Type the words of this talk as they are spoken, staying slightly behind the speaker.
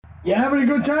You having a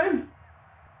good time?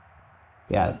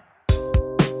 Yes.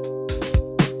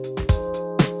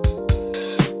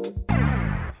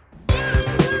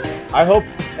 I hope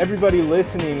everybody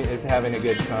listening is having a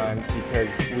good time, because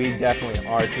we definitely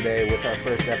are today with our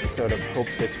first episode of Hope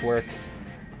This Works.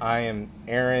 I am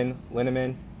Aaron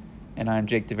Linneman. And I'm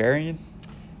Jake DeVarian.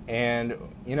 And,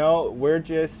 you know, we're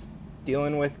just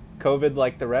dealing with COVID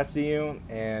like the rest of you.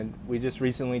 And we just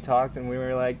recently talked and we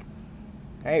were like,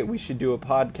 hey, we should do a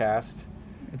podcast.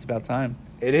 It's about time.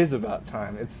 It is about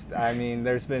time.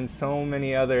 There's been so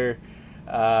many other,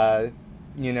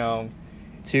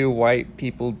 Two white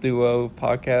people duo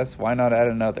podcasts. Why not add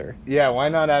another? Yeah, why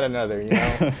not add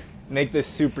another, Make this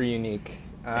super unique.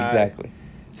 Exactly.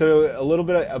 So a little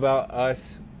bit about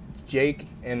us. Jake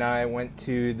and I went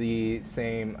to the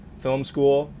same film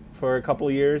school for a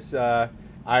couple years.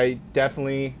 I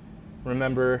definitely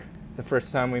remember the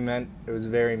first time we met. It was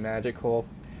very magical.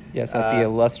 Yes, at the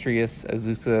illustrious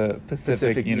Azusa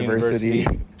Pacific University.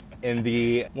 In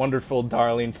the wonderful,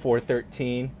 darling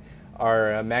 413,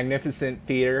 our magnificent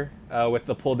theater with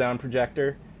the pull-down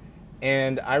projector.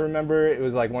 And I remember it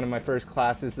was like one of my first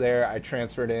classes there. I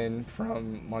transferred in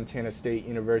from Montana State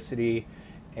University,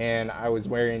 and I was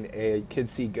wearing a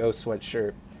Kids See Ghost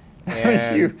sweatshirt.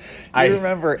 And you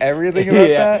remember everything about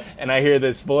that? And I hear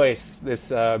this voice,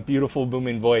 this beautiful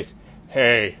booming voice,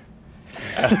 "Hey,"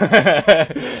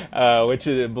 which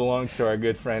belongs to our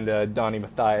good friend Donnie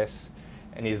Matthias.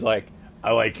 And he's like,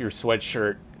 "I like your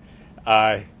sweatshirt.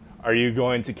 Are you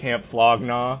going to Camp Flog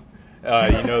Gnaw?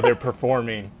 They're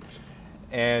performing."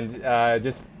 And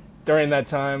just during that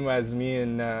time, as me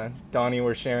and Donnie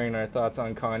were sharing our thoughts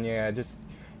on Kanye, I just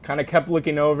kind of kept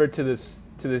looking over to this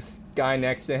guy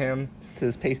next to him. To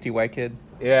this pasty white kid.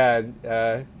 Yeah,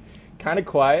 kind of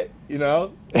quiet,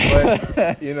 but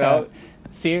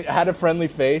had a friendly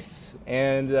face,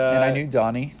 and I knew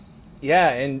Donnie. Yeah,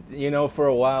 and for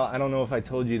a while, I don't know if I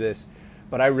told you this,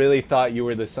 but I really thought you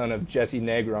were the son of Jesse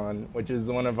Negron, which is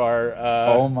one of our...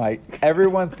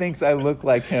 Everyone thinks I look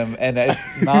like him, and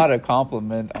it's not a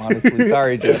compliment, honestly.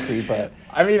 Sorry, Jesse, but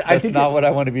that's not what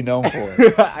I want to be known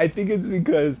for. I think it's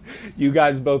because you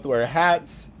guys both wear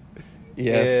hats.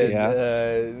 Yes,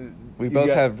 yeah. We both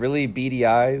have really beady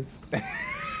eyes.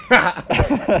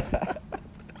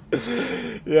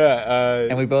 Yeah,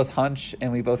 and we both hunch,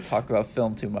 and we both talk about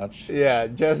film too much. Yeah,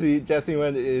 Jesse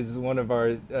is one of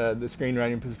our the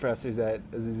screenwriting professors at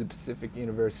Azusa Pacific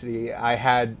University. I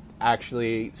had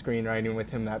actually screenwriting with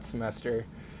him that semester,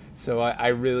 so I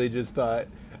really just thought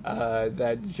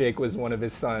that Jake was one of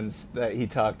his sons that he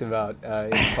talked about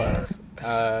in class.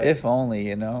 If only,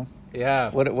 Yeah.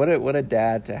 What a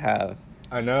dad to have.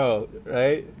 I know,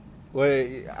 right?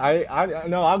 Wait,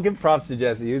 I'll give props to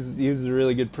Jesse. He was a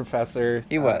really good professor.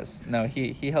 He was. No,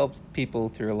 he helped people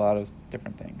through a lot of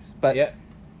different things. But yeah,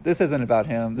 this isn't about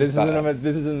him. This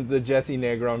isn't the Jesse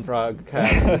Negron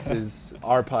podcast. This is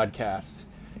our podcast.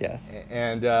 Yes.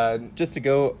 And just to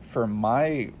go for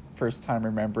my first time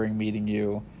remembering meeting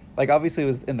you, like obviously it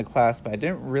was in the class, but I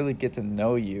didn't really get to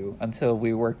know you until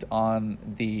we worked on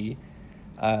the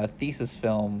thesis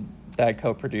film that I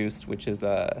co-produced, which is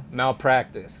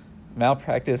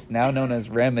Malpractice, now known as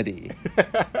Remedy.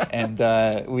 And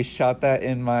we shot that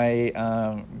in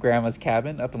my grandma's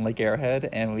cabin up in Lake Arrowhead,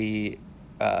 and we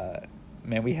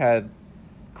had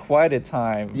quite a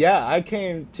time. Yeah, I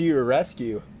came to your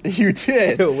rescue. You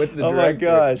did? With the director. Oh my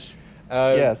gosh.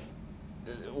 Yes.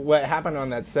 What happened on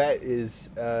that set is...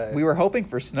 we were hoping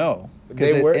for snow.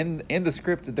 Because in the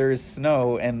script there is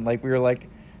snow, and we were like,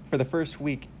 for the first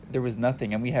week there was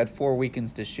nothing, and we had 4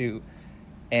 weekends to shoot.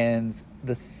 And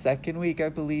the second week, I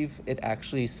believe, it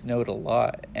actually snowed a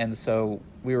lot. And so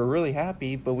we were really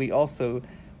happy, but we also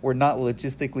were not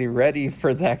logistically ready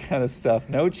for that kind of stuff.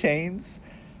 No chains.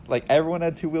 Everyone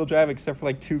had two-wheel drive except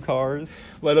for 2 cars.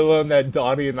 Let alone that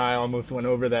Donnie and I almost went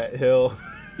over that hill.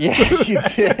 Yeah, you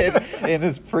did. In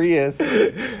his Prius.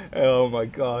 Oh my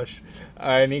gosh.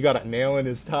 And he got a nail in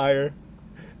his tire.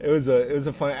 It was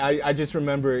a fun... I just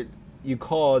remember you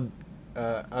called...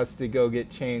 us to go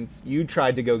get chains. You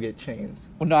tried to go get chains.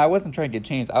 Well, no, I wasn't trying to get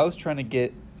chains. I was trying to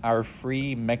get our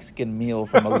free Mexican meal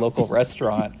from a local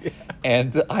restaurant, yeah.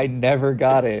 And I never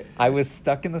got it. I was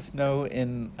stuck in the snow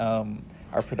in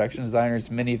our production designer's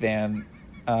minivan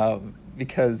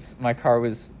because my car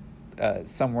was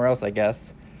somewhere else, I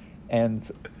guess, and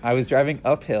I was driving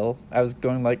uphill. I was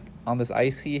going on this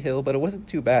icy hill, but it wasn't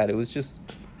too bad. It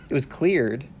was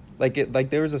cleared.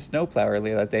 There was a snowplow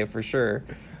earlier that day for sure.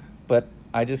 But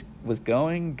I just was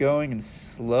going, and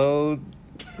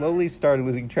slowly started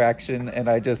losing traction, and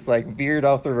I just veered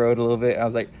off the road a little bit. I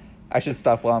was like, I should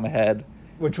stop while I'm ahead.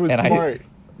 Which was smart,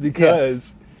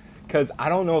 because because I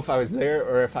don't know if I was there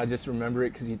or if I just remember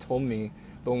it because you told me.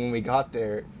 But when we got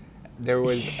there, there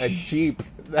was a Jeep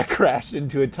that crashed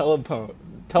into a telephone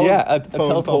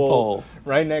telephone pole.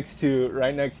 right next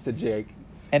to Jake.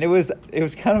 And it was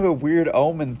kind of a weird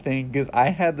omen thing because I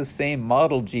had the same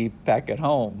model Jeep back at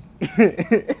home.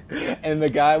 And the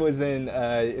guy was in,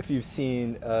 if you've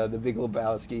seen The Big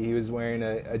Lebowski, he was wearing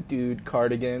a dude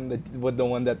cardigan, the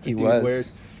one that the dude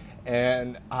wears.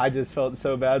 And I just felt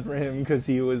so bad for him because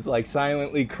he was like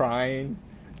silently crying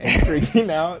and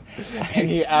freaking out. And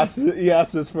he asked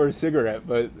us for a cigarette,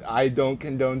 but I don't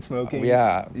condone smoking. We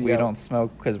don't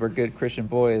smoke because we're good Christian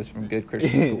boys from good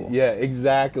Christian school. Yeah,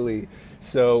 exactly.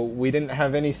 So we didn't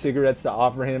have any cigarettes to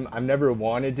offer him. I've never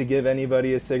wanted to give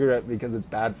anybody a cigarette because it's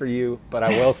bad for you, but I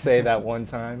will say that one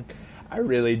time I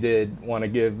really did want to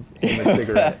give him a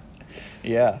cigarette.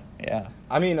 Yeah.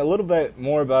 I mean, a little bit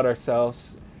more about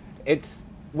ourselves. It's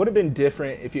would have been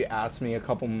different if you asked me a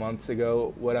couple months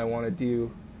ago what I want to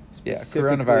do. Yeah,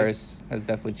 coronavirus has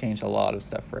definitely changed a lot of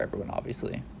stuff for everyone,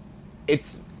 obviously.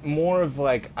 It's more of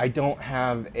like I don't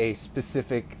have a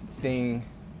specific thing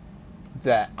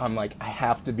that I'm like, I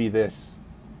have to be this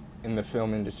in the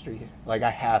film industry. Like, I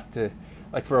have to,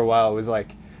 like, for a while, it was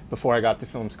like, before I got to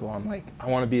film school, I'm like, I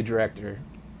want to be a director,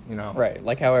 you know? Right,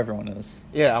 like how everyone is.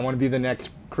 Yeah, I want to be the next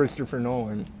Christopher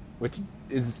Nolan, which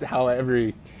is how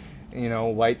every,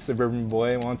 white suburban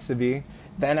boy wants to be.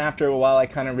 Then after a while, I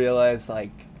kind of realized, like,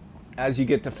 as you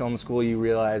get to film school, you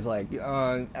realize, like,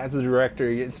 as a director,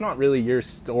 it's not really your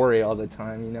story all the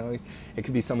time, It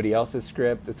could be somebody else's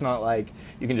script. It's not like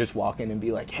you can just walk in and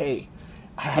be like, hey,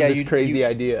 I have this crazy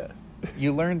idea.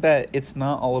 You learn that it's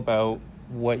not all about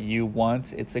what you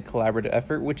want. It's a collaborative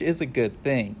effort, which is a good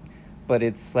thing. But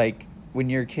it's like when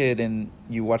you're a kid and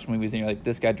you watch movies and you're like,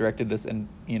 this guy directed this, and,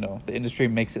 the industry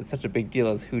makes it such a big deal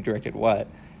as who directed what.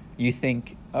 You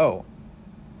think, oh,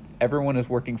 everyone is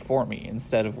working for me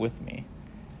instead of with me.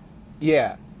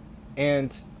 Yeah.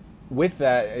 And with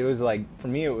that, it was like, for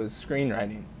me, it was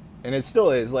screenwriting. And it still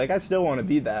is. Like, I still want to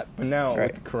be that. But now,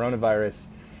 with coronavirus,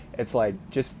 it's like,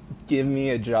 just give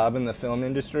me a job in the film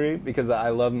industry because I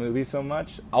love movies so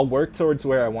much. I'll work towards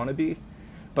where I want to be,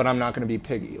 but I'm not going to be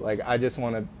picky. Like, I just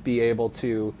want to be able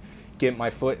to get my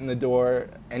foot in the door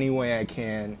any way I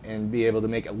can and be able to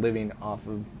make a living off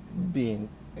of being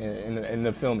in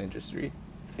the film industry.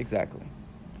 Exactly.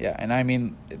 Yeah, and I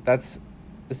mean, that's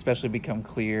especially become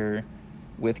clear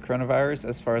with coronavirus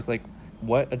as far as, like,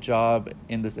 what a job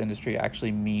in this industry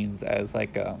actually means as,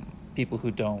 like, people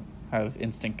who don't have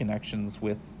instant connections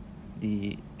with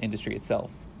the industry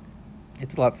itself.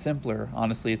 It's a lot simpler,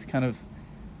 honestly. It's kind of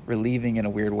relieving in a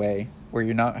weird way, where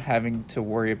you're not having to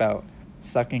worry about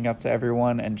sucking up to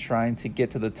everyone and trying to get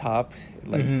to the top.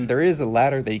 Like, there is a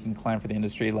ladder that you can climb for the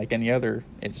industry like any other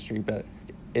industry, but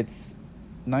it's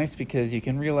nice because you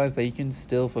can realize that you can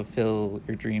still fulfill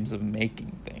your dreams of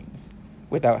making things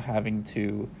without having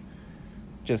to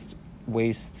just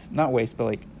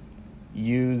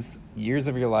use years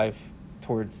of your life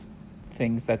towards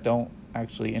things that don't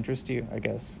actually interest you, I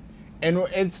guess. And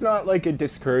it's not like a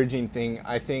discouraging thing.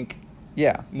 I think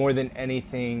more than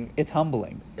anything, it's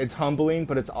humbling. It's humbling,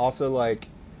 but it's also like,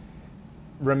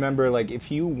 remember, like, if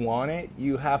you want it,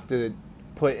 you have to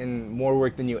put in more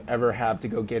work than you ever have to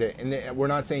go get it. And we're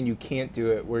not saying you can't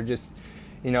do it. We're just,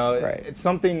 it's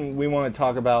something we want to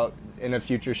talk about in a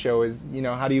future show is,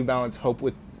 how do you balance hope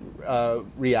with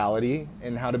reality,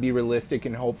 and how to be realistic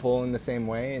and hopeful in the same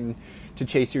way, and to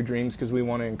chase your dreams, because we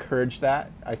want to encourage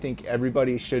that. I think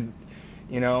everybody should,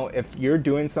 if you're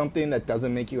doing something that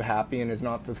doesn't make you happy and is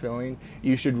not fulfilling,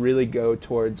 you should really go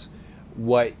towards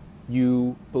what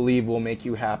you believe will make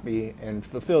you happy and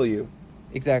fulfill you.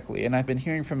 Exactly. And I've been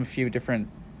hearing from a few different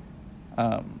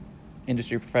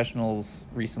industry professionals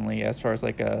recently, as far as,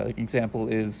 like, an example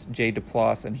is Jay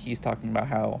Duplass, and he's talking about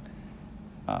how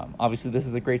obviously this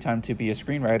is a great time to be a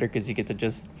screenwriter because you get to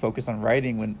just focus on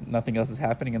writing when nothing else is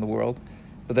happening in the world.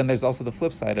 But then there's also the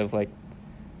flip side of, like,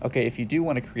 okay, if you do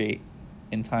want to create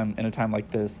in a time like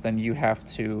this, then you have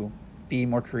to be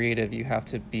more creative. You have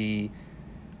to be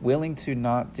willing to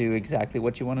not do exactly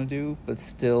what you want to do, but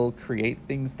still create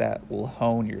things that will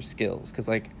hone your skills. Because,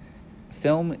 like,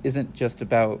 film isn't just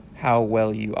about how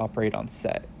well you operate on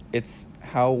set. It's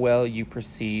how well you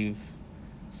perceive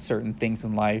certain things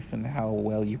in life and how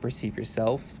well you perceive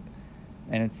yourself.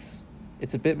 And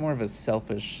it's a bit more of a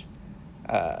selfish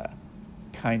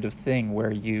kind of thing,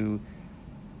 where you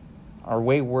are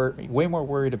way more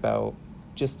worried about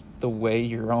just the way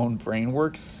your own brain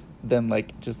works than,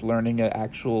 like, just learning an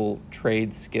actual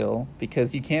trade skill,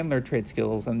 because you can learn trade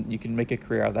skills and you can make a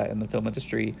career out of that in the film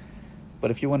industry.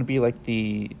 But if you want to be, like,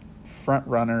 the front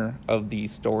runner of the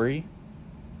story,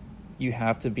 you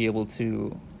have to be able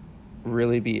to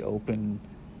really be open,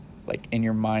 like, in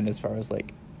your mind, as far as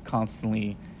like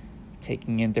constantly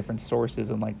taking in different sources,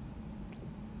 and like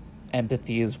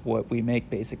empathy is what we make,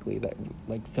 basically. That,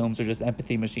 like, films are just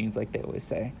empathy machines, like they always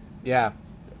say. Yeah,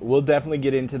 we'll definitely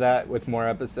get into that with more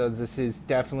episodes. This is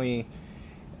definitely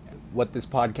what this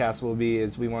podcast will be,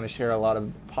 is we want to share a lot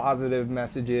of positive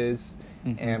messages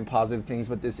and positive things,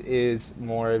 but this is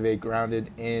more of a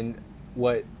grounded in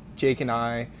what Jake and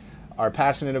I are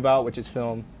passionate about, which is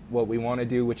film, what we want to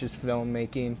do, which is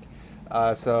filmmaking.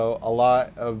 So a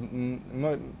lot of,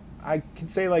 I could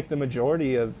say, like, the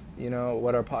majority of,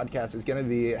 what our podcast is going to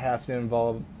be, it has to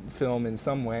involve film in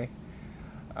some way.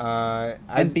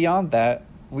 And beyond that,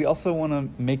 we also want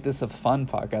to make this a fun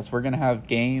podcast. We're going to have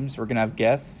games, we're going to have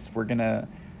guests, we're going to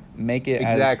make it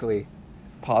exactly as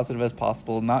positive as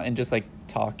possible, not in just like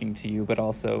talking to you, but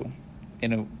also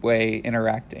in a way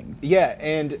interacting. Yeah,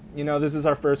 and this is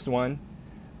our first one.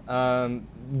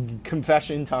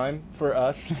 Confession time for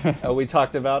us. We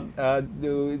talked about, I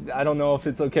don't know if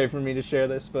it's okay for me to share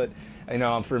this, but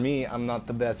for me, I'm not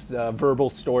the best verbal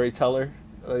storyteller.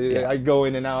 I go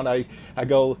in and out. I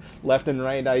go left and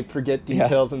right. I forget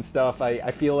details and stuff. I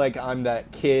feel like I'm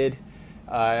that kid.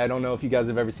 I don't know if you guys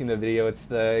have ever seen the video. It's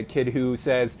the kid who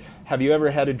says, "Have you ever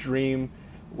had a dream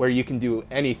where you can do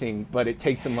anything, but it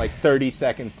takes him like 30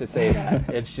 seconds to say that?"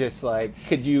 It's just like,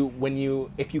 if you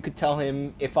could tell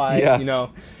him, that's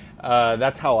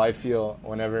how I feel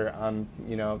whenever I'm,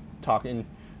 talking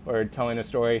or telling a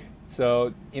story.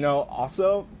 So,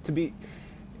 also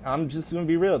I'm just going to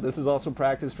be real. This is also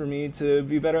practice for me to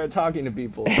be better at talking to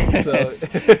people. So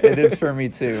it is for me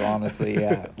too, honestly.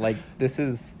 Yeah. Like, this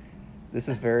is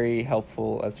very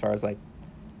helpful as far as, like,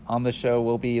 on the show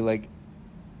we'll be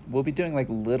doing like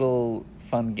little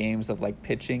fun games of like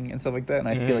pitching and stuff like that. And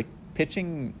I feel like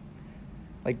pitching,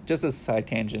 like, just a side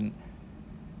tangent,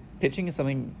 pitching is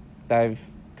something that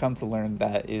I've come to learn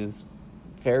that is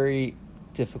very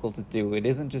difficult to do. It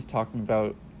isn't just talking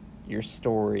about your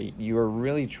story. You are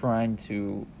really trying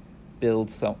to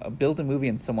build a movie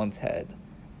in someone's head,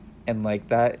 and like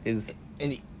that is.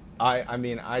 And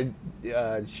I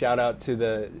shout out to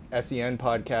the SEN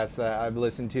podcast that I've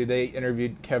listened to. They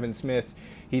interviewed Kevin Smith.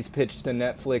 He's pitched to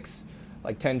Netflix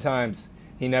like 10 times.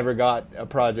 He never got a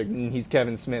project, and he's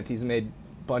Kevin Smith. He's made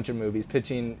a bunch of movies.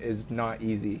 Pitching is not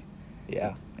easy.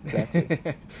 Yeah,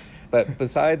 exactly. But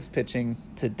besides pitching,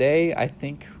 today I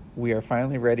think we are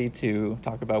finally ready to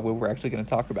talk about what we're actually going to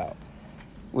talk about,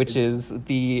 which is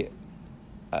the,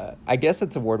 I guess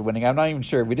it's award-winning. I'm not even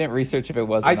sure. We didn't research if it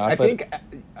was or not. I think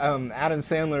Adam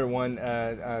Sandler won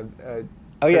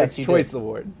Critics' Choice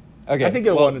Award. Okay, I think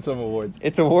it won some awards.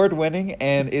 It's award-winning,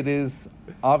 and it is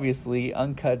obviously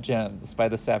Uncut Gems by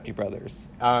the Safdie brothers.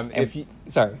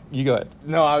 Sorry, you go ahead.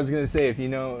 No, I was going to say, if you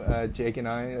know Jake and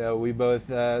I, we both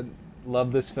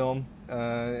love this film.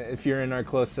 If you're in our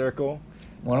close circle.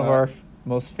 One of our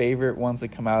most favorite ones that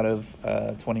come out of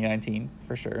 2019,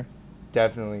 for sure.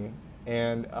 Definitely.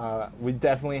 And we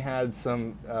definitely had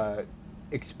some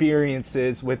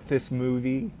experiences with this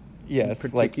movie in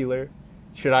particular.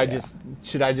 Should I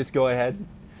just go ahead?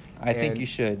 I think you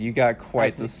should. You got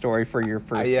quite the story for your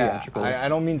first theatrical. I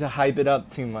don't mean to hype it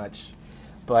up too much,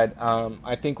 but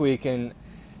I think we can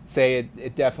say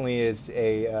it definitely is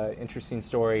a interesting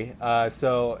story.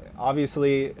 So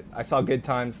obviously I saw Good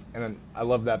Times, and I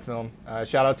love that film.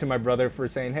 Shout out to my brother for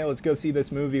saying, "Hey, let's go see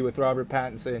this movie with Robert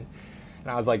Pattinson." And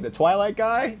I was like, the Twilight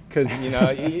guy? Because,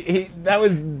 that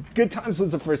was, Good Times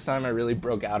was the first time I really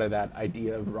broke out of that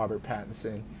idea of Robert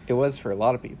Pattinson. It was for a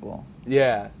lot of people.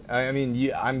 Yeah. I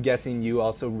mean, I'm guessing you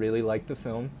also really liked the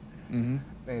film. Mm-hmm.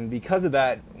 And because of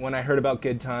that, when I heard about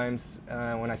Good Times,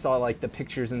 when I saw, like, the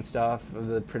pictures and stuff of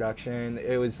the production,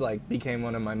 it was, like, became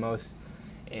one of my most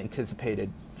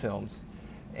anticipated films.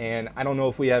 And I don't know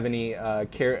if we have any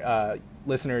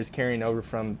listeners carrying over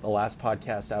from the last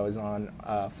podcast I was on,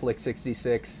 Flick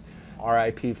 66,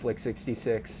 RIP Flick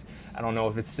 66. I don't know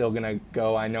if it's still going to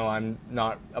go. I know I'm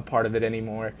not a part of it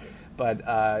anymore. But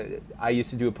I used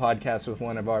to do a podcast with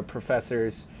one of our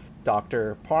professors,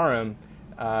 Dr. Parham.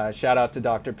 Shout out to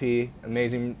Dr. P,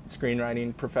 amazing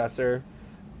screenwriting professor.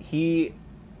 He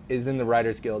is in the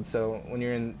Writers Guild. So when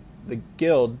you're in the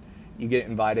guild, you get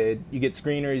invited, you get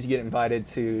screeners, you get invited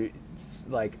to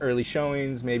like early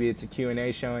showings, maybe it's a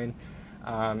Q&A showing,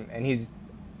 and he's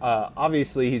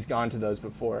obviously he's gone to those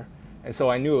before, and so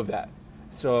I knew of that.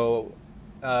 So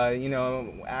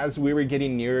as we were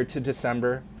getting nearer to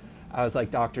December, I was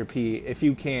like, Dr. P, if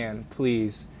you can,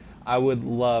 please, I would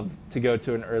love to go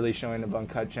to an early showing of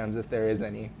Uncut Gems if there is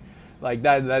any. Like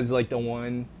that's like the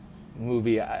one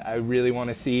movie I really want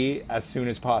to see as soon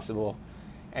as possible.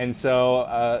 And so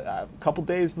a couple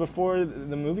days before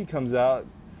the movie comes out,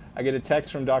 I get a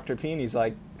text from Dr. P, and he's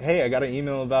like, hey, I got an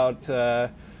email about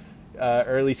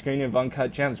early screening of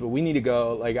Uncut Gems, but we need to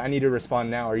go. Like, I need to respond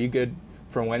now. Are you good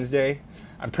for Wednesday?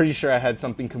 I'm pretty sure I had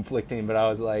something conflicting, but I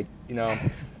was like,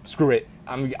 screw it.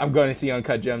 I'm going to see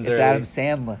Uncut Gems It's early. Adam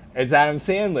Sandler. It's Adam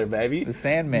Sandler, baby. The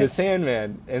Sandman. The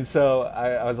Sandman. And so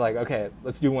I was like, okay,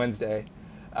 let's do Wednesday.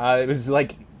 It was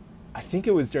like, I think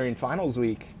it was during finals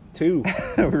week, too.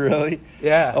 Really?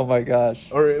 Yeah. Oh my gosh.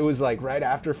 Or it was like right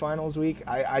after finals week.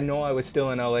 I know I was still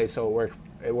in LA, so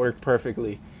it worked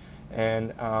perfectly.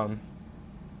 And,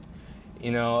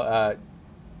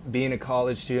 being a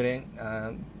college student,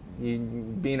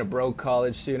 being a broke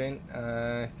college student,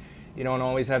 you don't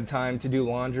always have time to do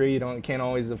laundry. Can't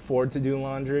always afford to do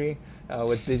laundry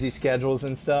with busy schedules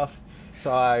and stuff.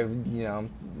 So I,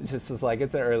 just was like,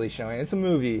 it's an early showing. It's a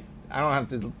movie. I don't have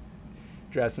to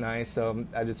dress nice, so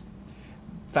I just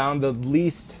found the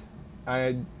least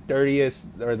dirtiest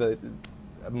or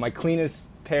my cleanest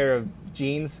pair of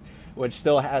jeans, which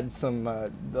still had some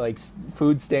like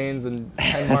food stains and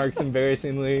pen marks,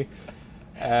 embarrassingly,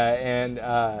 and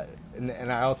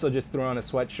I also just threw on a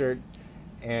sweatshirt,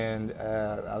 and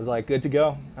I was like, good to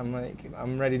go.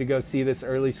 I'm ready to go see this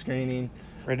early screening.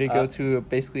 Ready to go to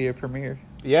basically a premiere.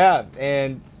 Yeah,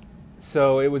 and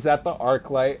so it was at the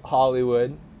ArcLight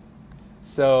Hollywood.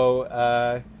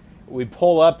 So we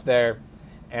pull up there,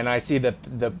 and I see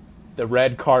the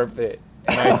red carpet,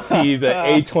 and I see the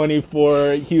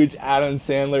A24 huge Adam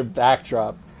Sandler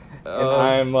backdrop, and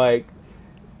I'm like,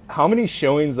 how many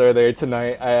showings are there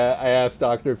tonight? I asked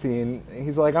Dr. P, and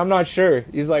he's like, I'm not sure.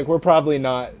 He's like, we're probably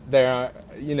not there.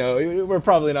 We're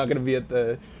probably not going to be at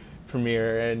the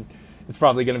premiere, and it's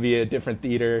probably going to be a different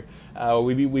theater.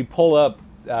 We pull up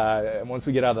once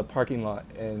we get out of the parking lot,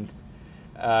 and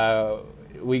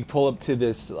we pull up to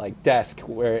this like desk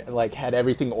where it like had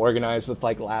everything organized with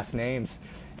like last names,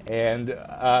 and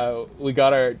we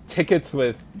got our tickets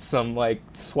with some like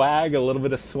swag, a little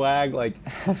bit of swag, like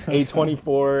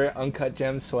A24 Uncut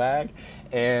Gems swag,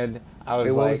 and I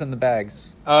was What like, was in the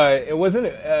bags? it wasn't.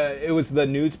 It was the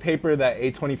newspaper that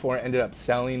A24 ended up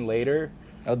selling later.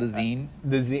 Oh, the zine?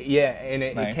 Yeah, and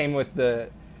it Nice. came with the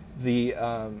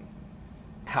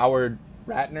Howard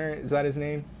Ratner, is that his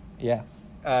name? Yeah.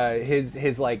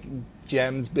 His like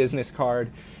Gems business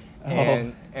card,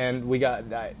 and we got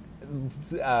that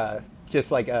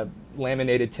just like a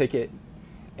laminated ticket,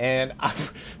 and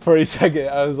for a second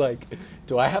I was like,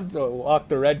 do I have to walk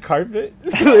the red carpet?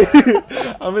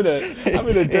 I'm in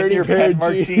a dirty your pair of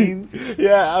Penmark jeans.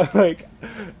 Yeah,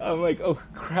 I'm like, oh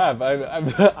crap!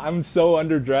 I'm so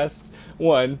underdressed.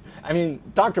 One, I mean,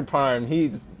 Dr. Parham,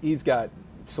 he's got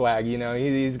swag,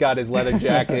 he's got his leather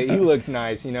jacket. He looks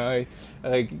nice,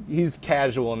 like he's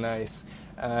casual nice,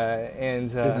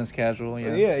 and Business casual,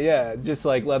 yeah. yeah, just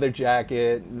like leather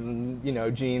jacket,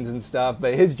 jeans and stuff.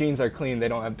 But his jeans are clean; they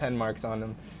don't have pen marks on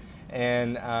them.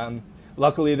 And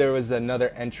luckily, there was another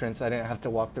entrance. I didn't have to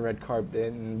walk the red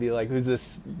carpet and be like, "Who's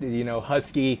this?"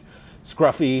 Husky,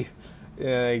 scruffy.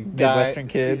 Guy. Midwestern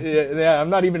kid. Yeah, I'm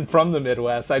not even from the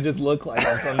Midwest. I just look like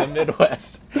I'm from the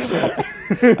Midwest.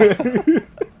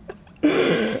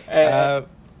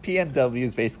 PNW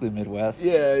is basically Midwest.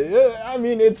 Yeah, I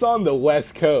mean it's on the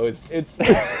West Coast. It's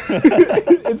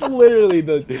it's literally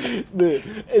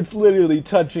it's literally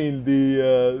touching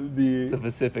The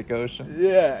Pacific Ocean.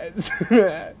 yeah.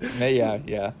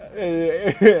 Yeah.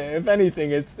 If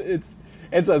anything, it's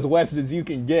as west as you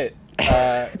can get.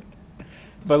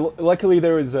 But luckily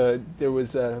there was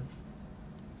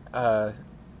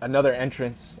another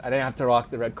entrance. I didn't have to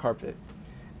walk the red carpet,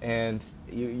 and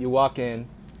you walk in,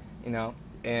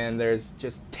 and there's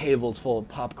just tables full of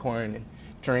popcorn and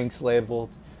drinks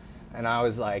labeled, and I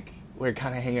was like, we're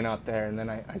kind of hanging out there, and then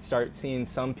I start seeing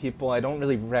some people. I don't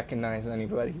really recognize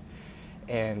anybody,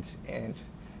 and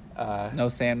No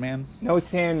Sandman? no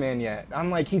Sandman yet. I'm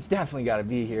like, he's definitely got to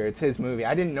be here. It's his movie.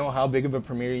 I didn't know how big of a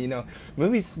premiere,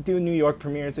 movies do New York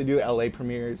premieres, they do LA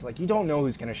premieres. Like, you don't know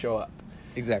who's going to show up.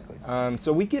 Exactly.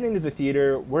 So we get into the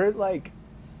theater. We're like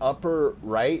upper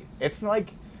right. It's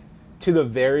like to the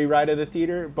very right of the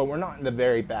theater, but we're not in the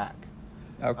very back.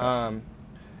 Okay.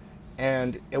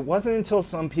 And it wasn't until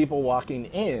some people walking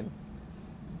in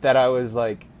that I was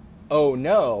like, oh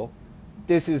no,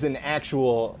 this is an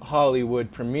actual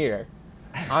Hollywood premiere.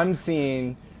 I'm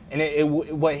seeing, and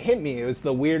what hit me, it was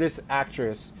the weirdest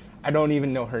actress. I don't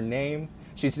even know her name.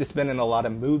 She's just been in a lot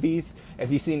of movies.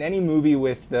 If you've seen any movie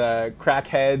with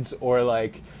crackheads or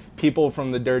like people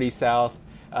from the dirty South,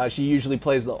 she usually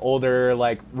plays the older,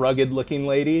 like rugged looking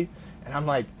lady. And I'm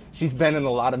like, she's been in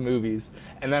a lot of movies.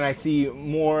 And then I see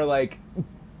more like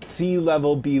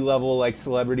C-level, B-level like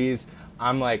celebrities.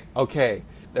 I'm like, okay,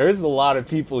 there's a lot of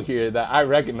people here that I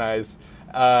recognize.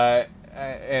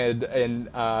 And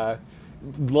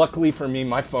luckily for me,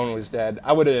 my phone was dead.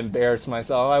 I would have embarrassed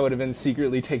myself. I would have been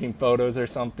secretly taking photos or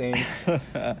something.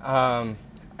 I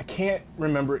can't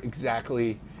remember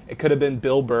exactly. It could have been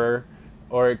Bill Burr,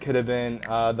 or it could have been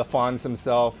the Fonz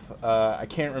himself. I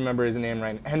can't remember his name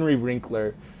right. Henry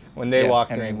Winkler, when they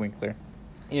walked Henry in. Winkler.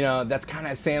 You know, that's kind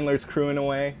of Sandler's crew in a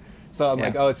way. So I'm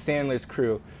like, oh, it's Sandler's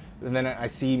crew. And then I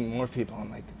see more people. I'm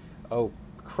like, oh,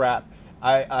 crap.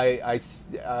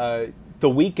 The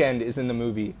Weeknd is in the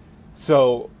movie.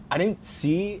 So I didn't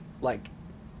see, like,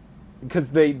 because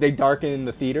they darkened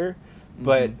the theater,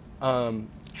 but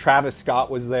Travis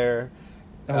Scott was there.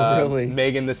 Oh, really?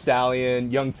 Megan Thee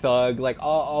Stallion, Young Thug, like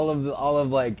all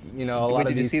of like, you know, a lot of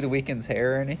Did you these. see the Weeknd's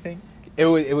hair or anything? It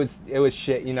was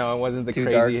shit. You know, it wasn't the Too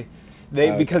crazy.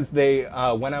 dark? Because they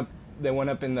went up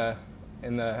in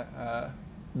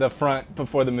the front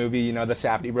before the movie. You know, the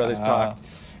Safdie brothers talked,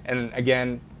 and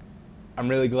again, I'm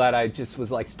really glad I just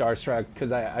was like starstruck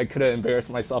because I could have embarrassed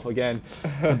myself again.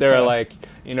 But they were like,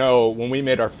 you know, when we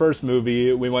made our first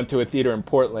movie, we went to a theater in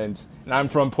Portland, and I'm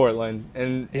from Portland,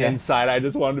 and inside I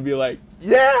just wanted to be like,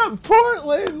 yeah,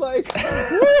 Portland, like,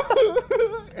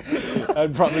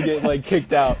 I'd probably get like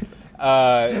kicked out.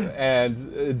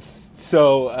 And it's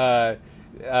so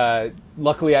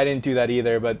luckily I didn't do that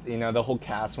either, but you know, the whole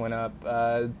cast went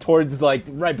up towards like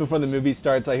right before the movie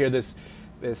starts. I hear this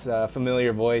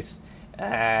familiar voice,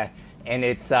 and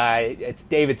it's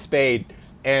David Spade.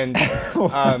 And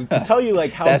to tell you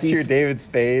like how that's your David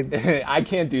Spade. I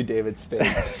can't do David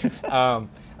Spade. To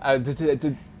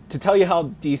tell you how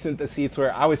decent the seats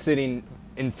were, I was sitting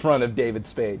in front of David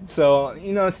Spade. So,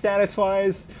 you know,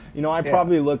 status-wise, you know, I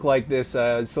probably look like this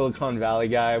Silicon Valley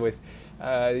guy with,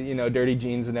 you know, dirty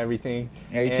jeans and everything.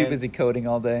 Yeah, you're too busy coding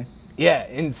all day. Yeah,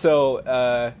 and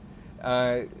so,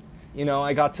 you know,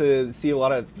 I got to see a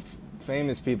lot of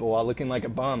famous people while looking like a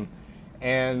bum.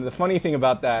 And the funny thing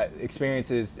about that experience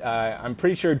is I'm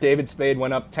pretty sure David Spade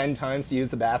went up 10 times to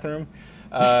use the bathroom.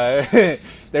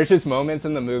 There's just moments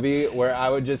in the movie where I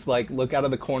would just like look out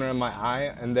of the corner of my eye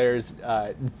and there's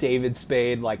David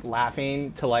Spade like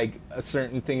laughing to like a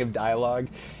certain thing of dialogue,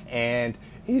 and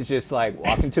he's just like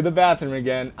walking to the bathroom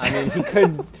again. I mean,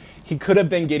 he could have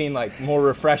been getting like more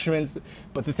refreshments,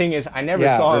 but the thing is, I never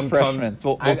saw him come. Refreshments.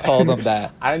 We'll call them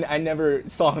that. I never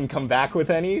saw him come back with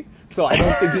any, so I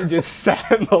don't think he just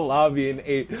sat in the lobby and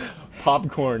ate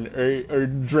popcorn or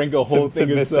drank a whole thing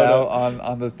to of miss soda. out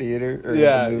on the theater. Or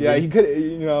Yeah, the movie. yeah, he could.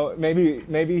 You know,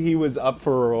 maybe he was up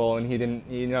for a role and he didn't.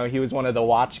 You know, he was one of the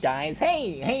watch guys.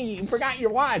 Hey, you forgot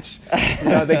your watch. You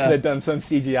know, they could have done some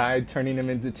CGI turning him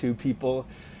into two people,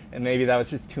 and maybe that was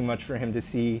just too much for him to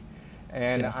see.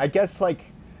 And I guess like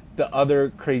the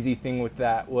other crazy thing with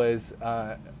that was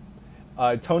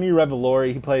Tony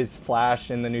Revolori. He plays Flash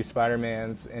in the new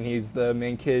Spider-Mans, and he's the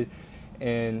main kid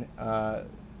in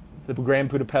the Grand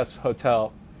Budapest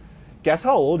Hotel. Guess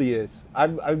how old he is? I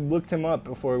looked him up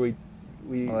before we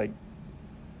like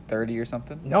 30 or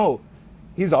something. No,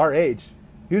 he's our age.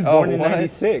 He was born in what?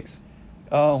 '96.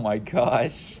 Oh my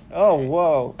gosh. Oh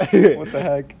whoa. What the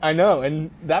heck? I know,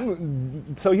 and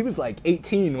so he was like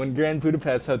 18 when Grand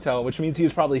Budapest Hotel, which means he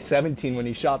was probably 17 when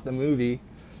he shot the movie.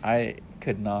 I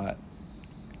could not.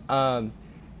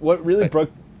 What really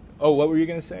broke? Oh, what were you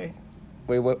gonna say?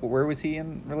 Wait, where was he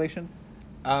in relation?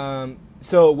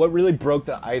 So what really broke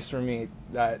the ice for me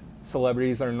that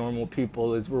celebrities are normal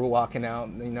people is we're walking out,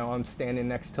 you know, I'm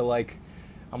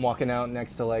walking out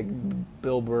next to like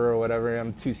Bill Burr or whatever.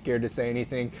 I'm too scared to say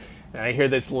anything, and I hear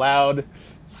this loud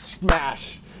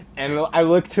smash, and I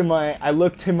look to my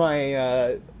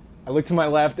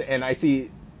left, and I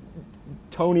see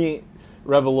Tony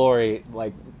Revolori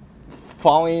like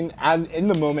falling in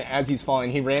the moment as he's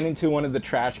falling. He ran into one of the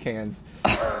trash cans,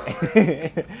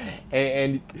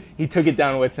 and he took it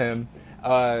down with him.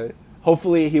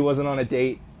 Hopefully, he wasn't on a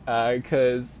date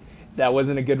because that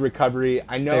wasn't a good recovery.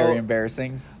 I know. Very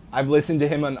embarrassing. I've listened to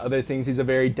him on other things. He's a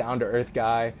very down-to-earth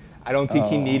guy. I don't think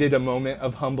he needed a moment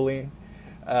of humbling.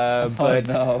 But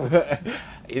no.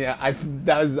 You know, I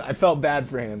felt bad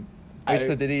for him. Wait,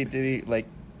 so did he like?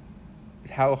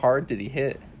 How hard did he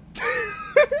hit?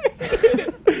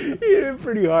 He hit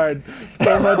pretty hard.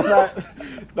 So much that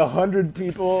the 100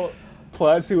 people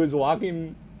plus who was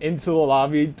walking into the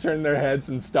lobby turned their heads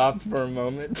and stopped for a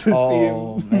moment to see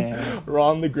him roll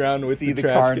on the ground with the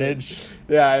trash carnage. can.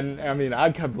 Yeah, and I mean,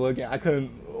 I kept looking. I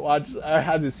couldn't watch. I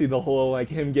had to see the whole like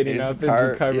him getting up, his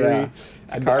recovery. Yeah.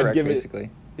 It's a car wreck, basically.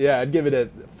 I'd give it a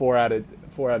 4 out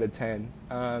of 10.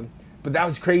 But that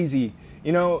was crazy.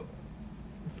 You know,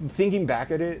 thinking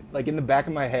back at it, like in the back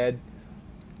of my head,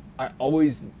 I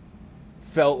always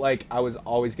felt like I was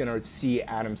always going to see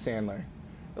Adam Sandler.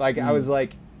 Like, I was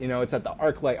like, you know, it's at the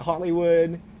ArcLight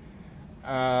Hollywood.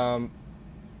 There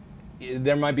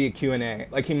might be a Q&A.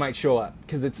 Like, he might show up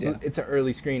because it's an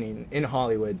early screening in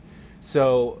Hollywood.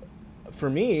 So, for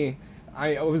me,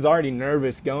 I was already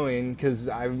nervous going because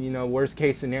worst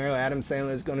case scenario, Adam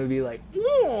Sandler is going to be like,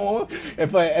 oh,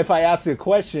 if I ask a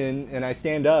question and I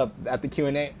stand up at the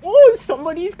Q&A, oh,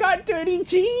 somebody's got dirty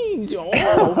jeans.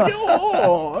 Oh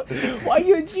no, why are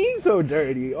your jeans so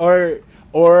dirty? Or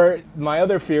my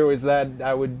other fear was that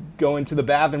I would go into the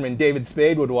bathroom and David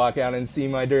Spade would walk out and see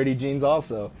my dirty jeans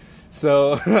also.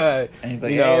 So, and he's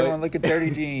like, hey, everyone look at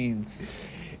dirty jeans.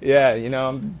 Yeah, you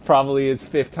know, probably his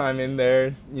 5th time in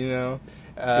there, you know.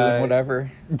 Doing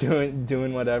whatever.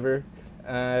 Doing whatever.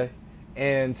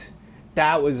 And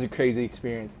that was a crazy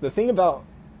experience. The thing about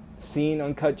seeing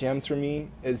Uncut Gems for me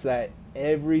is that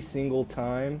every single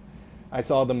time I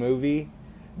saw the movie,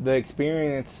 the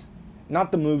experience,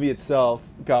 not the movie itself,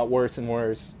 got worse and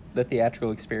worse. The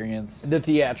theatrical experience.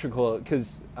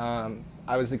 Because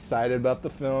I was excited about the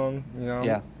film, you know.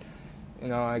 Yeah. You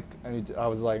know, I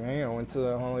was like, hey, I went to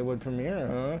the Hollywood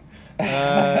premiere,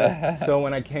 huh? So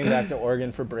when I came back to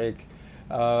Oregon for break,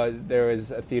 there was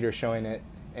a theater showing it.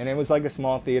 And it was like a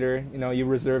small theater. You know, you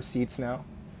reserve seats now.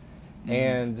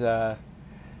 Mm-hmm.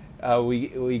 And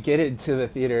we get into the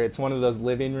theater. It's one of those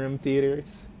living room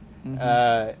theaters.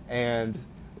 Mm-hmm. And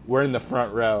we're in the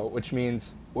front row, which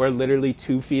means we're literally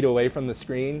 2 feet away from the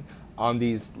screen on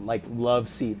these, like, love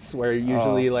seats where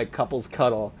usually, like, couples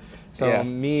cuddle. So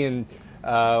me and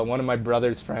one of my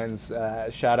brother's friends,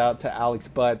 shout out to Alex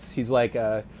Butts. He's like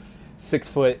a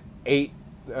 6'8"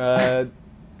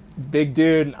 big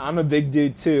dude. I'm a big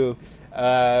dude too. We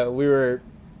were,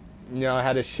 you know,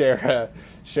 had to share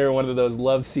one of those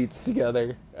love seats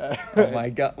together. Oh my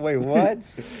God! Wait, what?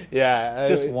 Yeah,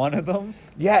 just one of them?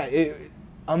 Yeah.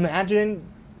 Imagine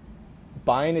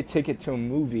buying a ticket to a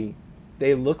movie.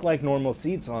 They look like normal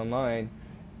seats online.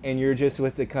 And you're just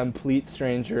with a complete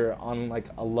stranger on, like,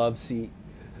 a love seat.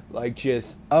 Like,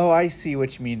 just... Oh, I see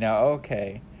what you mean now.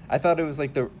 Okay. I thought it was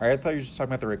like I thought you were just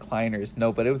talking about the recliners.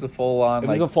 No, but it was a full-on, like,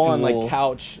 It was a full-on, like,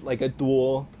 couch, like a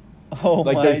dual. Oh,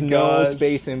 like, my there's gosh. no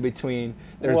space in between.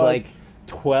 There's, What? like,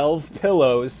 12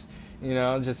 pillows, you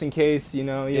know, just in case, you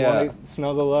know, you want to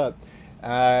snuggle up.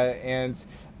 And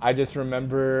I just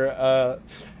remember...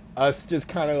 us just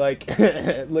kind of like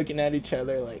looking at each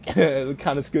other, like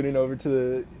kind of scooting over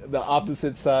to the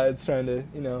opposite sides, trying to,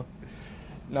 you know,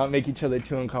 not make each other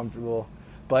too uncomfortable.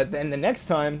 But then the next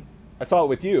time, I saw it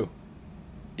with you.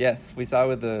 Yes, we saw it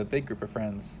with a big group of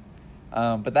friends.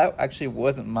 But that actually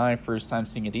wasn't my first time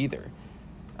seeing it either.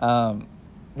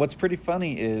 What's pretty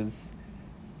funny is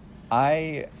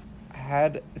I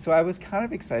was kind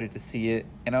of excited to see it,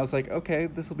 and I was like, okay,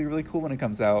 this will be really cool when it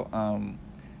comes out.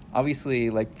 Obviously,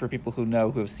 like, for people who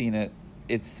have seen it,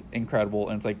 it's incredible,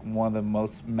 and it's like one of the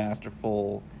most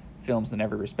masterful films in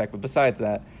every respect. But besides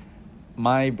that,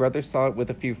 my brother saw it with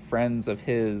a few friends of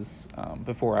his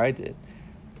before I did.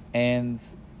 And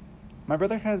my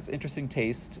brother has interesting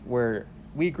taste where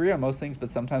we agree on most things,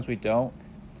 but sometimes we don't.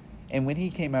 And when he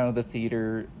came out of the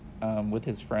theater with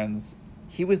his friends,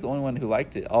 he was the only one who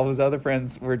liked it. All of his other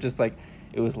friends were just like,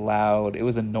 it was loud, it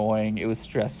was annoying, it was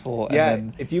stressful. Yeah,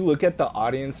 and then, if you look at the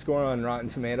audience score on Rotten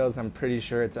Tomatoes, I'm pretty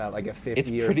sure it's at like a 50 it's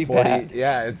or pretty 40. bad.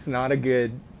 Yeah, it's not a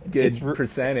good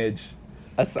percentage.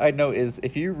 A side note is,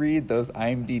 if you read those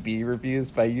IMDb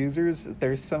reviews by users,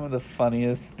 there's some of the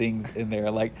funniest things in there.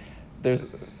 Like, there's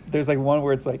like one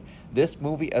where it's like, this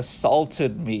movie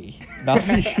assaulted me.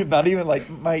 Not even like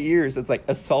my ears. It's like,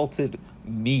 assaulted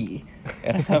me.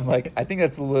 And I'm like, I think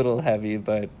that's a little heavy,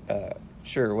 but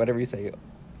sure, whatever you say,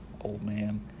 old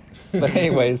man. But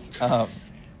anyways,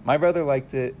 my brother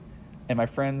liked it, and my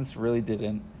friends really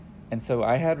didn't. And so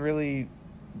I had really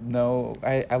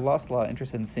I lost a lot of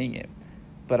interest in seeing it.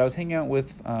 But I was hanging out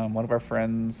with one of our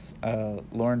friends,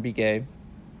 Lauren B. Gay.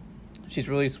 She's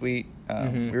really sweet.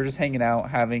 We were just hanging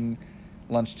out, having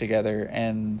lunch together,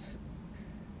 and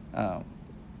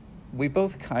we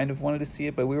both kind of wanted to see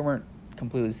it, but we weren't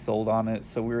completely sold on it.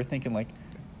 So we were thinking, like,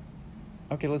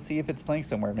 okay, let's see if it's playing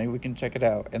somewhere. Maybe we can check it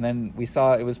out. And then we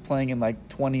saw it was playing in like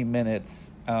 20 minutes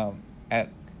at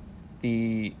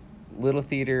the little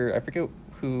theater. I forget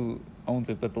who owns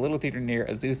it, but the little theater near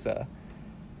Azusa.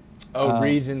 Oh,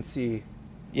 Regency.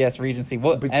 Yes, Regency.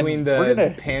 Well, between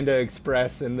the Panda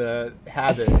Express and the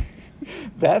Habit.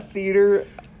 That theater,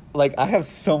 like, I have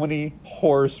so many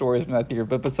horror stories from that theater.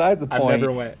 But besides the point, I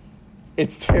never went.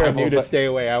 It's I terrible. knew to but- stay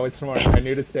away. I was smart. I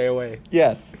knew to stay away.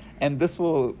 Yes, and this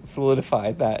will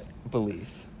solidify that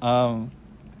belief.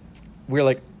 We're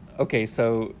like, okay,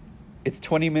 so it's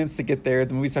 20 minutes to get there.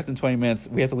 The movie starts in 20 minutes.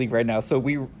 We have to leave right now. So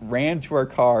we ran to our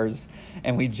cars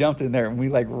and we jumped in there and we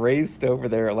like raced over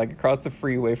there, like across the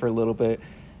freeway for a little bit.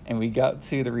 And we got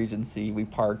to the Regency. We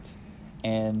parked,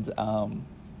 and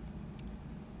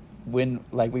when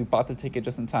like we bought the ticket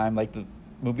just in time, like the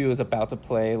movie was about to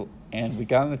play, and we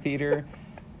got in the theater,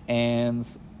 and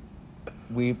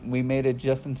we made it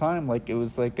just in time. Like it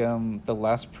was like the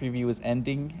last preview was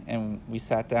ending, and we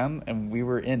sat down and we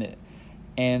were in it,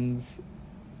 and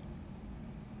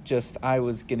just I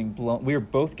was getting blown. We were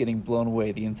both getting blown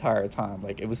away the entire time.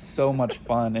 Like it was so much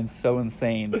fun and so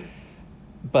insane,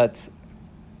 but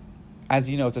as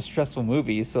you know, it's a stressful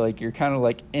movie, so like you're kind of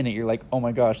like in it. You're like, oh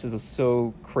my gosh, this is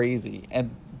so crazy.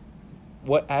 And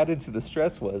what added to the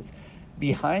stress was,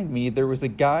 behind me there was a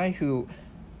guy who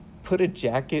put a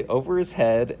jacket over his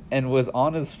head and was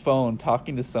on his phone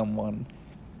talking to someone,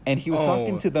 and he was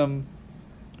talking to them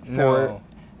for No.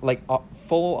 like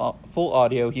full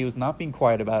audio. He was not being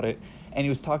quiet about it, and he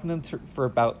was talking to them for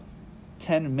about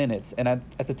 10 minutes. And at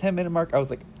the 10-minute mark, I was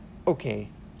like, okay,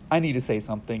 I need to say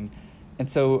something. And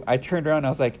so I turned around and I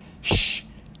was like, shh.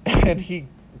 And he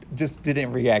just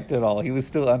didn't react at all. He was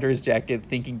still under his jacket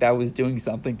thinking that was doing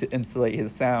something to insulate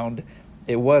his sound.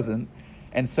 It wasn't.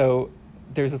 And so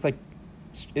there's this like,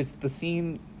 it's the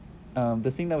scene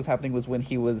that was happening was when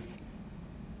he was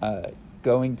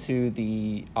going to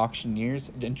the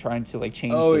auctioneers and trying to like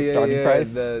change the starting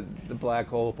price. The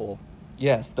black opal.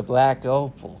 Yes, the black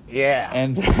opal. Yeah.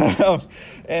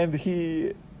 And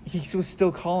he was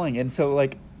still calling. And so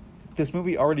like, this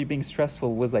movie already being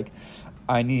stressful was like,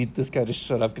 I need this guy to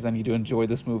shut up because I need to enjoy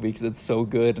this movie because it's so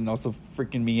good and also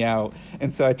freaking me out.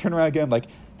 And so I turned around again like,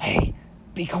 hey,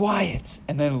 be quiet.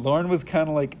 And then Lauren was kind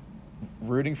of like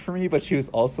rooting for me, but she was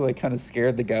also like kind of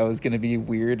scared the guy was going to be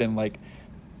weird and like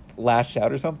lash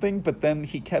out or something. But then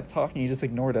he kept talking. He just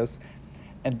ignored us.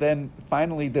 And then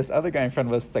finally this other guy in front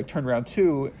of us like turned around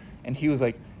too. And he was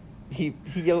like, he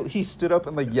stood up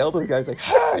and like yelled at the guy. He's like,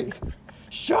 hey,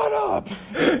 shut up.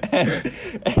 And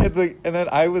then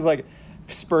I was like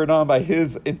spurred on by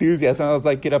his enthusiasm. I was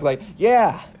like, get up, like,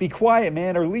 yeah, be quiet,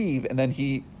 man, or leave. And then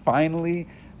he finally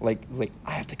like was like,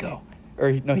 I have to go.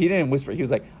 Or no, he didn't whisper. He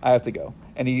was like, I have to go.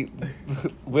 And he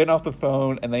went off the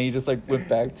phone, and then he just like went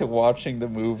back to watching the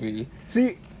movie.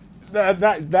 See,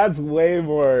 that's way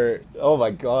more. Oh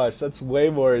my gosh, that's way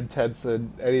more intense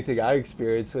than anything I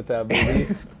experienced with that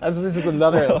movie. That's just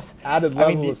another added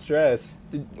level of stress.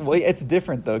 Well, it's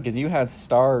different though because you had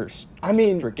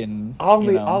stricken.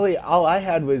 All I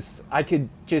had was I could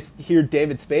just hear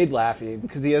David Spade laughing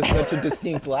because he has such a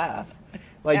distinct laugh.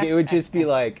 Like it would just be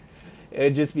like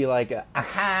a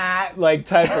aha like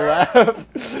type of laugh,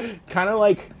 kind of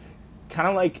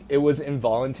like it was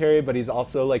involuntary, but he's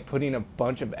also like putting a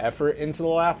bunch of effort into the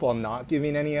laugh while not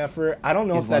giving any effort. I don't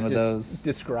know if that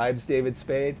describes David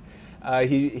Spade.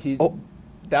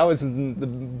 That was the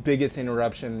biggest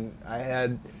interruption I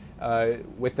had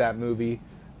with that movie.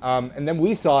 And then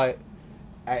we saw it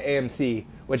at AMC,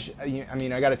 which I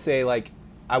mean I gotta say, like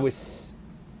I was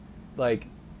like.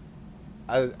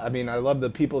 I mean, I love the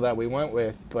people that we went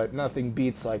with, but nothing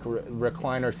beats like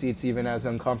recliner seats, even as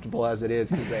uncomfortable as it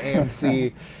is, because the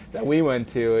AMC that we went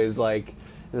to is like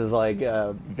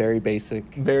very basic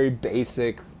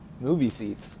movie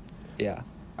seats. Yeah.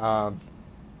 I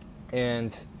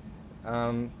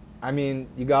mean,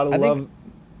 you gotta love.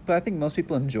 But I think most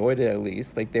people enjoyed it at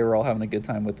least. Like they were all having a good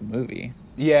time with the movie.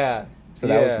 Yeah. So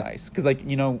that was nice, because like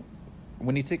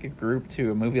when you take a group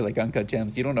to a movie like Uncut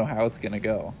Gems, you don't know how it's gonna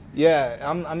go. Yeah,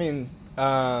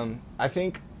 I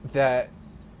think that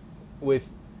with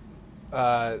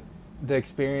the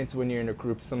experience when you're in a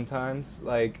group, sometimes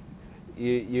like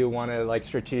you want to like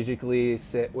strategically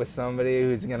sit with somebody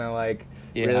who's gonna like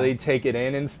really take it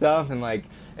in and stuff, and like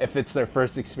if it's their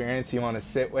first experience, you want to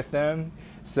sit with them.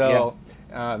 So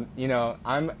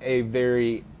I'm a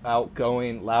very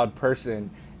outgoing, loud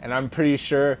person. And I'm pretty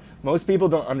sure most people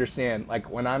don't understand.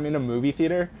 Like, when I'm in a movie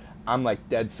theater, I'm, like,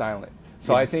 dead silent.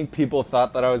 So I think people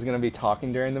thought that I was going to be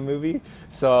talking during the movie.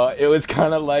 So it was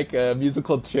kind of like a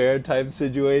musical chair type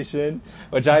situation,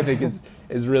 which I think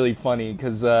is really funny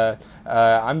because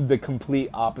I'm the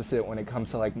complete opposite when it comes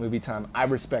to, like, movie time. I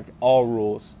respect all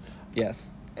rules.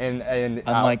 Yes. And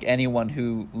unlike anyone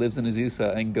who lives in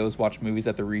Azusa and goes watch movies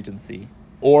at the Regency.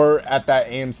 Or at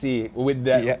that AMC with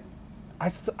that... Yeah. I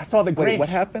saw the Grinch. Wait, what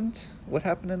happened? What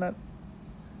happened in that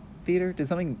theater? Did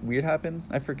something weird happen?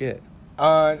 I forget.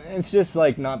 It's just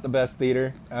like not the best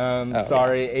theater.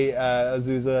 Sorry,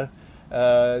 Azusa.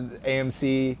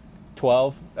 AMC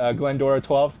 12, Glendora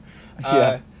 12.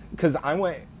 Yeah. Because I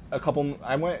went a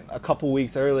couple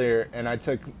weeks earlier, and I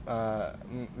took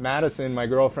Madison, my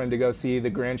girlfriend, to go see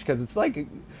The Grinch, because it's like,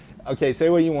 okay, say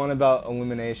what you want about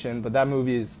Illumination, but that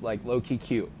movie is like low-key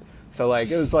cute. So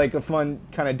like it was like a fun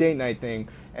kind of date night thing,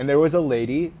 and there was a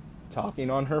lady talking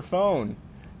on her phone.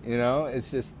 You know,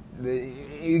 it's just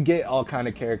you get all kind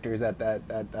of characters at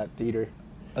that theater.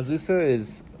 Azusa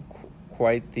is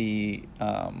quite the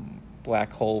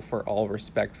black hole for all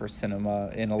respect for cinema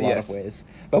in a lot Yes. of ways,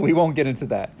 but we won't get into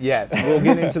that. Yes, we'll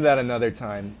get into that another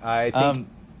time. I think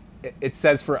it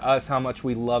says for us how much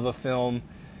we love a film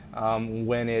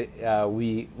when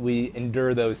we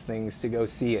endure those things to go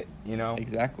see it. You know,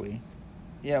 Exactly.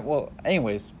 Yeah, well,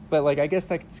 anyways, but like I guess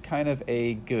that's kind of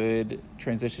a good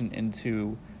transition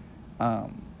into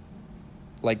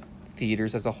like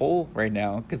theaters as a whole right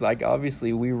now, because like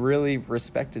obviously we really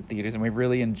respected theaters and we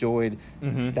really enjoyed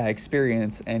that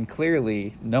experience, and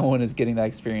clearly no one is getting that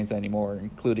experience anymore,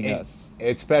 including us.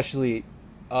 especially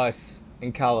us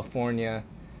in California.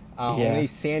 Yeah. Only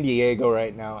San Diego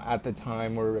right now, at the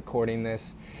time we're recording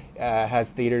this, has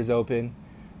theaters open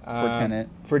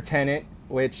For Tenet,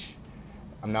 which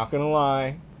I'm not gonna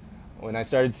lie, when I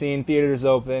started seeing theaters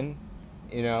open,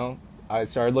 you know, I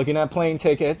started looking at plane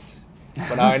tickets,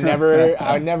 but I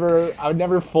would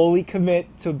never fully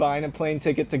commit to buying a plane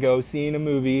ticket to go seeing a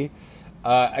movie.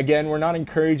 Again, we're not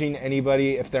encouraging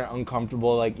anybody, if they're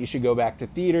uncomfortable, like, you should go back to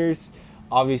theaters.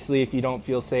 Obviously, if you don't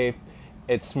feel safe,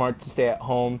 it's smart to stay at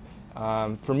home.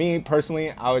 For me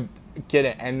personally, I would get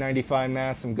an N95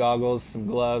 mask, some goggles, some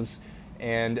gloves,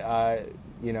 and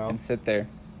you know, And sit there.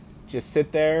 just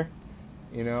sit there,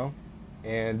 you know,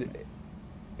 and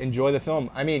enjoy the film.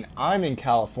 I mean, I'm in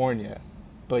California,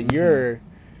 but you're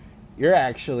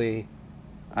actually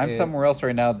I'm Yeah. somewhere else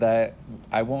right now that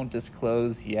I won't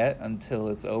disclose yet until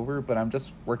it's over, but I'm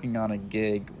just working on a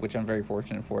gig, which I'm very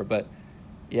fortunate for. But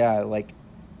yeah, like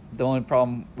the only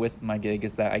problem with my gig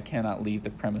is that I cannot leave the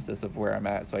premises of where I'm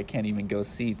at, so I can't even go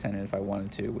see Tenet if I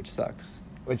wanted to, which sucks.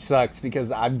 which sucks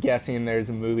because I'm guessing there's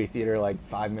a movie theater like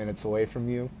 5 minutes away from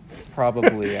you.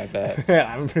 Probably, I bet.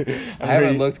 I'm I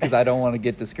haven't looked because I don't want to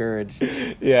get discouraged.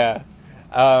 Yeah,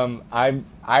 I'm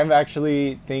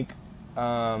actually think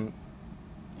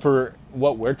for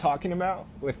what we're talking about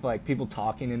with like people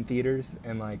talking in theaters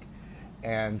and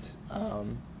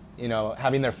you know,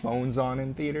 having their phones on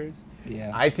in theaters.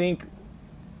 Yeah. I think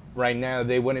right now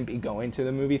they wouldn't be going to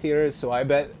the movie theaters, so I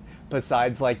bet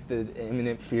besides like the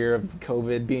imminent fear of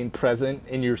COVID being present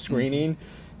in your screening,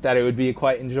 that it would be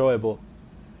quite enjoyable.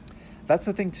 That's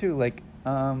the thing too. Like,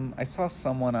 I saw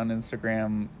someone on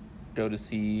Instagram go to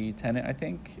see Tenet. I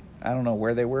think I don't know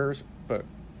where they were, but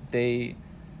they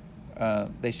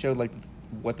showed like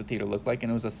what the theater looked like,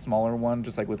 and it was a smaller one,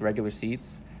 just like with regular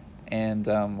seats, and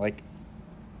like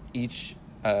each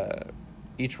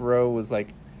row was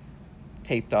like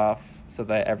taped off so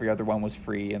that every other one was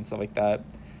free and stuff like that.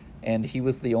 And he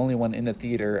was the only one in the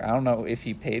theater. I don't know if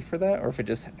he paid for that or if it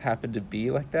just happened to be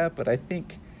like that, but I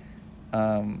think,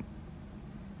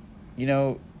 you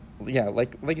know, yeah,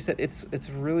 like you said, it's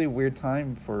a really weird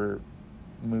time for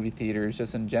movie theaters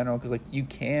just in general, because like you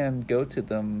can go to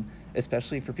them,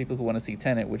 especially for people who want to see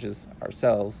Tenet, which is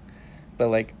ourselves, but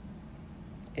like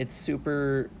it's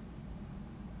super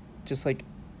just like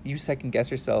you second guess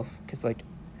yourself, because like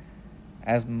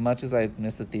as much as I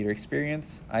miss the theater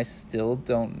experience, I still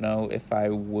don't know if I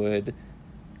would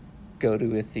go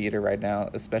to a theater right now,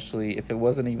 especially if it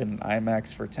wasn't even an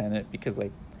IMAX for Tenet, because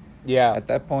like Yeah. at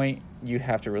that point you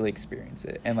have to really experience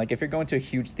it. And like if you're going to a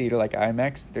huge theater like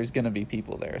IMAX, there's going to be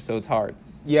people there, so it's hard.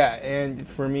 Yeah, and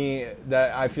for me,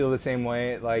 that I feel the same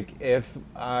way. Like, if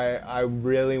I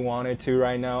really wanted to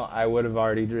right now, I would have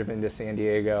already driven to San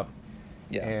Diego,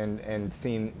 Yeah. and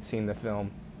seen the film.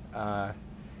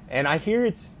 And I hear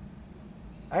it's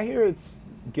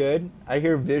good. I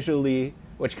hear visually,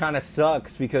 which kind of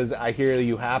sucks because I hear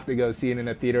you have to go see it in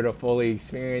a theater to fully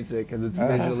experience it because it's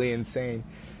visually insane.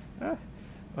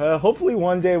 Hopefully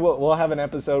one day we'll have an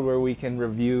episode where we can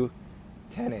review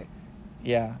Tenet.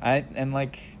 Yeah, and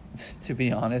like to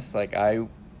be honest, like I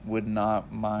would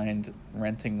not mind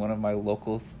renting one of my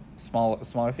local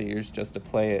smaller theaters just to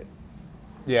play it.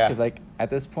 Yeah. Because like at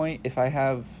this point, if I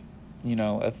have, you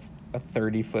know, a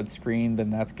 30-foot screen, then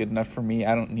that's good enough for me.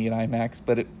 I don't need IMAX,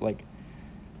 but it like,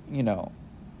 you know,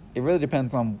 it really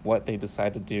depends on what they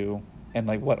decide to do and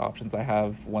like what options I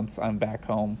have once I'm back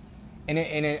home. And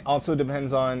it also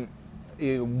depends on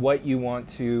what you want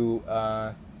to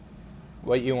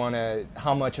what you want to,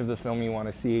 how much of the film you want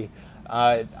to see.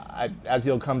 As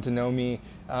you'll come to know me,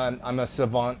 I'm a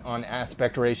savant on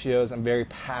aspect ratios. I'm very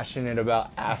passionate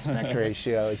about aspect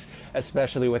ratios,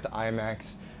 especially with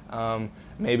IMAX.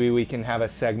 Maybe we can have a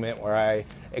segment where I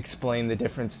explain the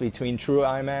difference between true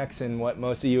IMAX and what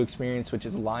most of you experience, which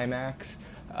is LIMAX,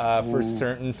 for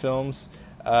certain films.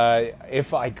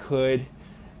 If I could,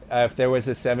 if there was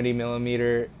a 70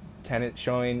 millimeter Tenet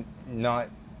showing, not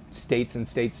states and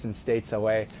states and states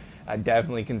away, I'd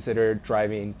definitely consider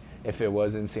driving if it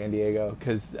was in San Diego,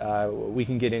 because we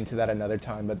can get into that another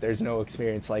time, but there's no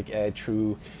experience like a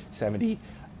true 70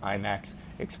 IMAX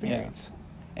experience. Yeah.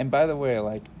 And by the way,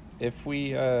 like, if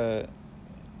we,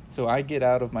 so I get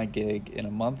out of my gig in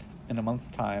a month's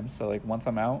time, so like once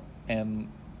I'm out and,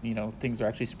 you know, things are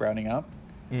actually sprouting up,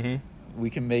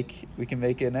 we can make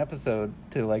an episode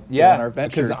to like go on our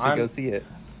venture to go see it.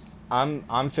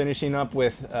 I'm finishing up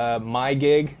with my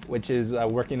gig, which is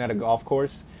working at a golf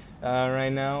course right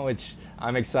now, which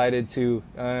I'm excited to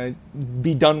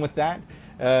be done with that,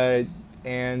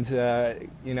 and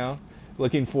you know,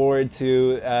 looking forward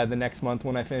to the next month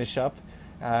when I finish up,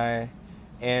 and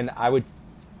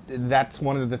that's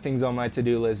one of the things on my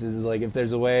to-do list is like, if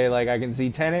there's a way like I can see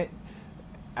Tenet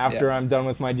after I'm done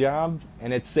with my job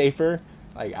and it's safer,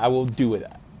 like I will do it.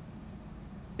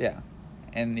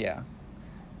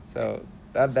 So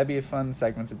that'd be a fun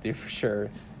segment to do for sure.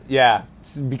 Yeah,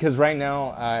 because right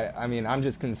now, I mean, I'm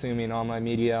just consuming all my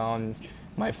media on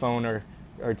my phone or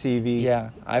TV. Yeah,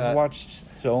 I've watched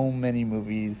so many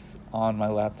movies on my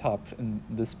laptop in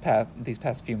these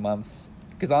past few months.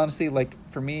 Because honestly, like,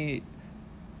 for me,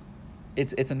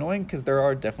 it's annoying because there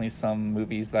are definitely some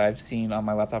movies that I've seen on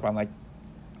my laptop. I'm like,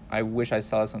 I wish I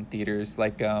saw this in theaters.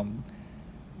 Like,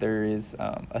 there is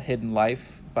A Hidden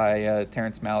Life by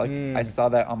Terrence Malick. I saw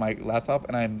that on my laptop,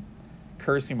 and I'm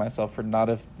cursing myself for not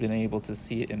have been able to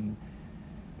see it in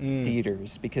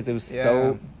theaters, because it was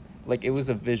so, like, it was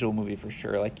a visual movie for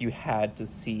sure. Like, you had to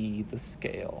see the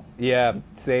scale. Yeah,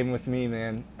 same with me,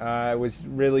 man. I was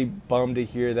really bummed to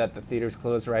hear that the theaters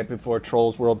closed right before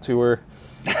Trolls World Tour.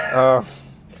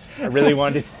 I really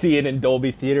wanted to see it in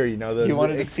Dolby Theater, you know, those you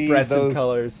wanted to expressive see those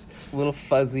colors. Little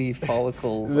fuzzy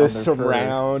follicles. The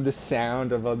surround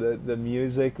sound of the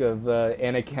music of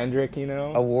Anna Kendrick, you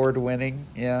know. Award-winning,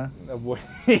 yeah.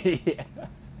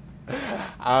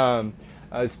 Yeah.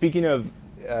 Speaking of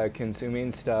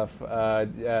consuming stuff,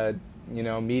 you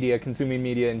know, media, consuming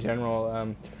media in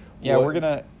general. We're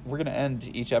gonna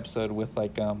end each episode with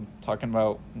like talking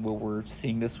about what we're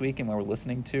seeing this week and what we're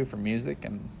listening to for music,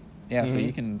 and so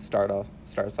you can start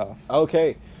us off.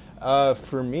 Okay,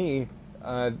 for me,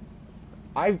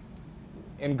 I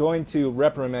am going to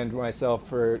reprimand myself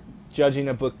for judging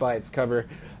a book by its cover.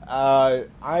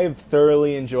 I've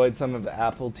thoroughly enjoyed some of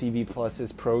Apple TV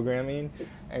Plus's programming,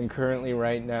 and currently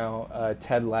right now,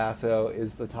 Ted Lasso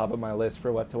is the top of my list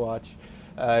for what to watch.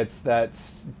 It's that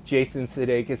Jason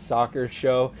Sudeikis soccer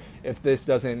show. If this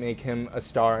doesn't make him a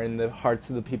star in the hearts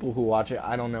of the people who watch it,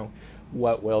 I don't know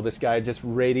what will. This guy just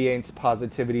radiates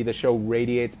positivity. The show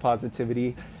radiates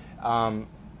positivity.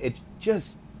 It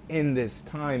just, in this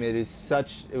time, it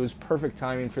was perfect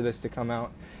timing for this to come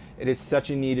out. It is such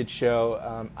a needed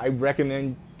show. I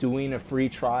recommend doing a free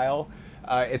trial.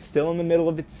 It's still in the middle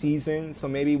of its season, so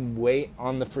maybe wait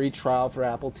on the free trial for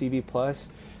Apple TV Plus.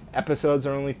 Episodes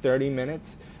are only 30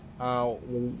 minutes.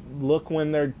 Look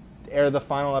when they air the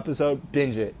final episode,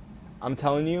 binge it. I'm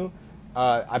telling you,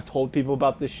 I've told people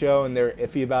about this show and they're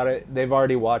iffy about it. They've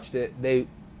already watched it. They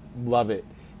love it.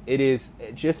 It is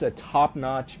just a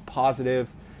top-notch,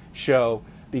 positive show,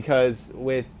 because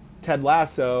with Ted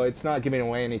Lasso, it's not giving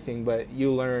away anything, but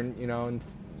you learn, you know, and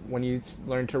when you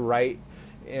learn to write,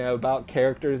 you know, about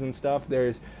characters and stuff,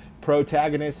 there's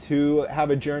protagonists who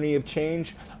have a journey of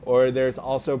change, or there's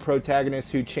also protagonists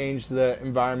who change the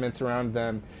environments around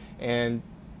them. And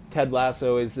Ted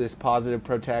Lasso is this positive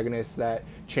protagonist that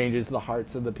changes the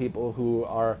hearts of the people who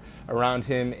are around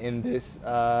him in this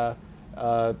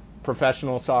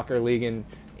professional soccer league in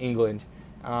England.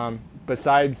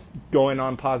 Besides going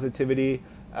on positivity,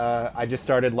 I just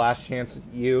started Last Chance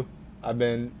U. I've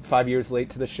been 5 years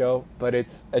late to the show, but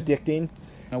it's addicting.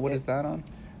 Now, what is that on?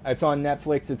 It's on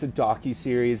Netflix. It's a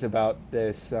docuseries about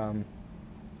this.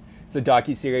 It's a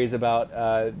docuseries about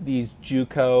these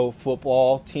JUCO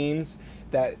football teams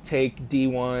that take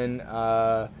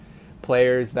D1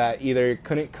 players that either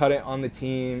couldn't cut it on the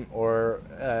team or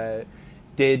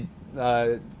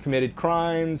committed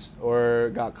crimes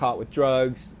or got caught with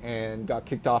drugs and got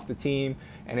kicked off the team,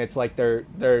 and it's like their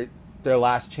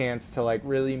last chance to like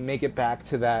really make it back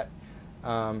to that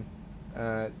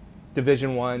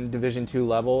Division I, Division II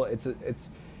level. It's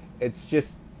it's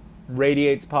just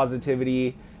radiates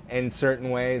positivity in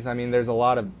certain ways. I mean, there's a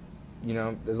lot of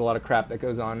crap that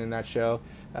goes on in that show.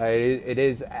 It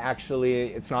is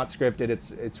actually, it's not scripted,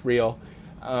 it's real.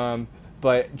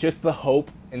 But just the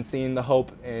hope, and seeing the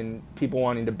hope in people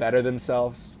wanting to better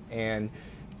themselves and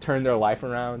turn their life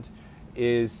around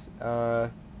is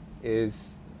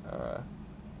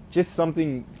just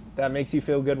something that makes you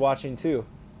feel good watching too.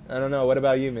 I don't know. What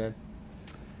about you, man?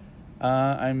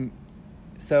 I'm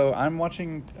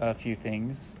watching a few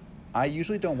things. I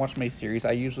usually don't watch my series.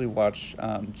 I usually watch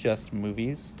just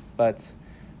movies. But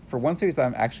for one series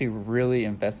I'm actually really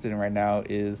invested in right now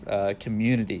is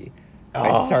Community.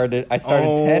 I started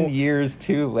 10 years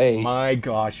too late. My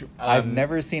gosh. I've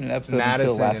never seen an episode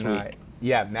until last week.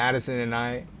 Madison and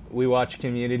I, we watched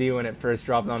Community when it first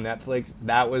dropped on Netflix.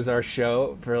 That was our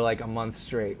show for like a month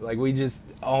straight. Like we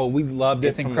loved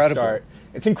it from the start.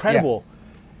 It's incredible.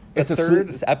 Yeah. The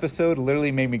third episode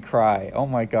literally made me cry. Oh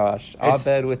my gosh.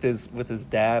 Abed with his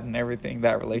dad and everything,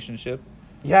 that relationship.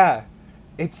 Yeah.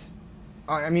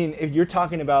 I mean, if you're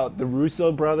talking about the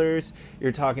Russo brothers,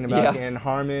 you're talking about Dan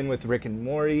Harmon with Rick and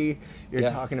Morty, you're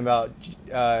talking about,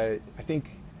 I think,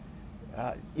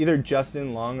 either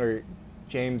Justin Long or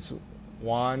James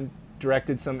Wan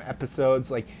directed some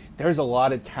episodes. Like, there's a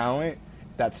lot of talent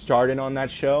that started on that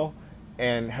show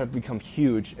and have become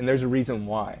huge, and there's a reason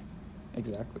why.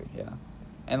 Exactly, yeah.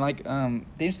 And, like, the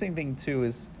interesting thing, too,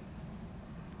 is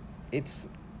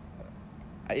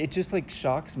it just like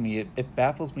shocks me. It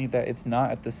baffles me that it's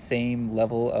not at the same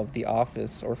level of The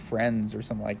Office or Friends or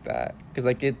something like that. Because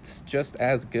like it's just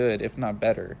as good, if not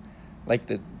better. Like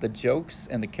the jokes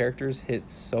and the characters hit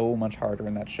so much harder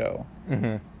in that show.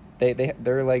 Mm-hmm.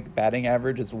 Their like batting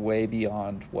average is way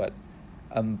beyond what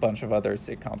a bunch of other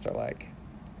sitcoms are like.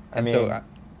 I'm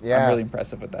really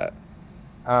impressive with that.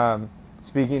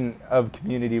 Speaking of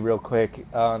Community real quick,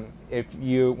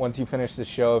 once you finish the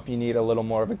show, if you need a little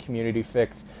more of a community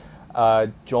fix,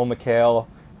 Joel McHale,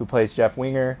 who plays Jeff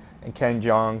Winger, and Ken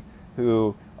Jeong,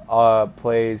 who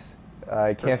plays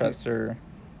Professor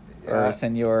or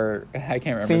Senor, I can't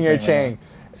remember. Senior Chang.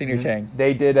 Senior Chang.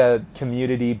 They did a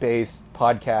community-based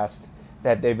podcast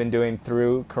that they've been doing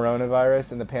through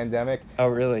coronavirus and the pandemic. Oh,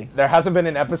 really? There hasn't been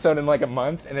an episode in like a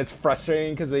month, and it's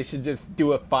frustrating because they should just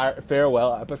do a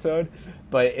farewell episode.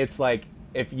 But it's like,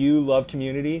 if you love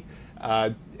Community,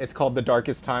 it's called The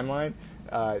Darkest Timeline.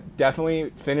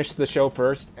 Definitely finish the show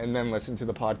first and then listen to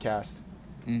the podcast.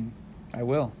 I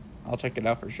will. I'll check it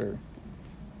out for sure.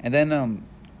 And then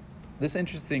this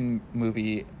interesting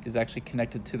movie is actually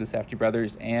connected to the Safdie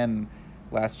brothers and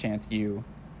Last Chance U.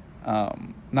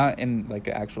 Not in like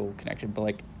an actual connection, but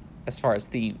like as far as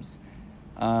themes.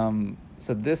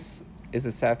 So this is a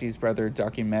Safdie's brother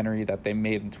documentary that they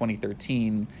made in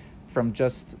 2013 from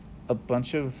just a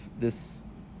bunch of this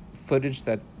footage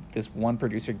that this one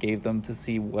producer gave them to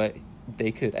see what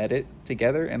they could edit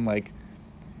together. And like,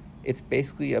 it's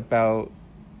basically about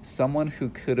someone who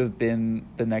could have been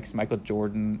the next Michael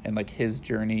Jordan and like his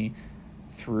journey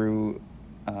through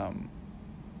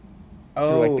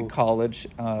like the college,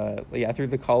 through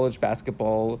the college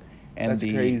basketball and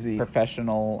the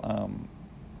professional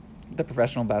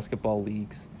basketball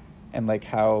leagues, and like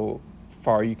how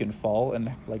far you can fall,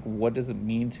 and like what does it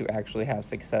mean to actually have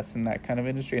success in that kind of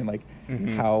industry, and like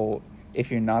how if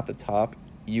you're not the top,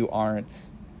 you aren't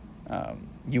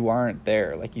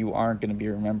there, like you aren't going to be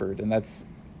remembered. And it's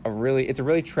a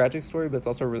really tragic story, but it's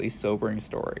also a really sobering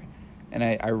story. And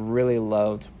I really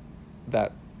loved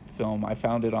that film. I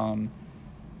found it on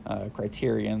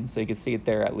Criterion, so you could see it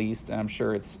there at least, and I'm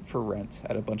sure it's for rent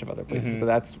at a bunch of other places. But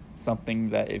that's something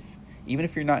that even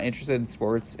if you're not interested in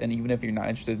sports, and even if you're not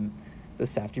interested in the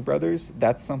Safdie brothers,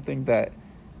 that's something that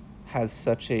has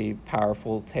such a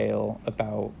powerful tale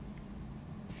about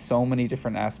so many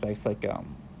different aspects, like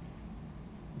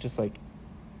just like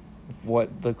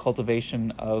what the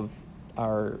cultivation of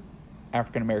our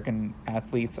African American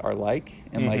athletes are like,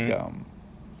 and like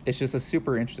it's just a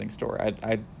super interesting story.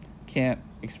 I can't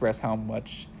express how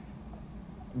much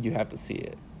you have to see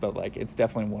it, but like it's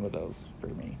definitely one of those for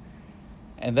me.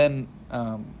 And then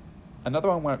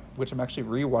another one which I'm actually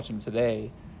rewatching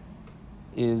today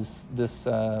is this.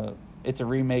 It's a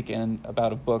remake and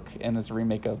about a book, and it's a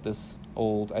remake of this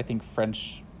old, I think,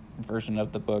 French version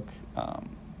of the book,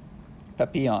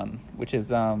 Papillon, which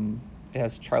is it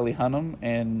has Charlie Hunnam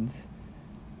and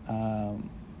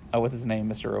what's his name,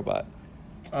 Mr. Robot?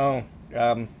 Oh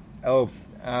my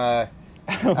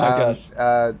gosh.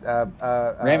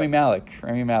 Rami Malek.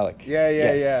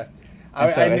 Yeah.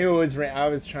 I knew it was. I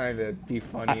was trying to be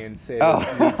funny and say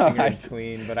the lead singer in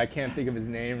between, but I can't think of his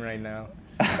name right now.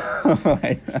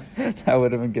 That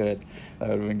would have been good. That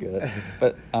would have been good.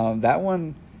 But that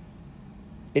one,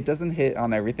 it doesn't hit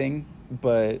on everything,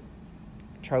 but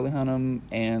Charlie Hunnam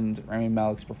and Rami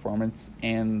Malek's performance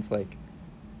and like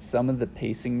some of the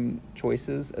pacing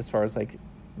choices as far as like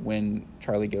when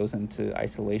Charlie goes into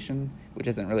isolation, which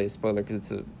isn't really a spoiler because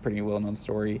it's a pretty well-known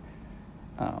story.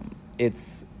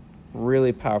 It's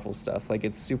really powerful stuff. Like,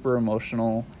 it's super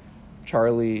emotional.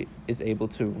 Charlie is able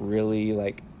to really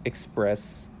like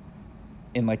express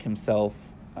in like himself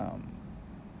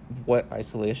what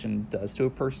isolation does to a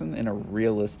person in a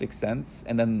realistic sense,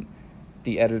 and then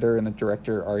the editor and the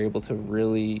director are able to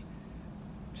really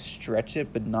stretch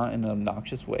it, but not in an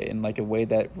obnoxious way, in like a way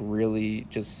that really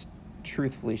just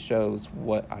truthfully shows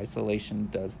what isolation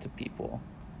does to people.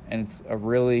 And it's a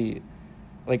really,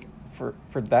 like, for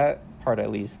that part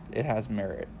at least, it has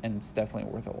merit, and it's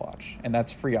definitely worth a watch. And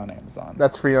that's free on Amazon.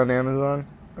 That's free on Amazon.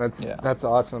 That's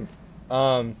awesome.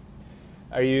 Are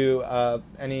you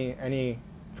any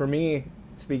for me,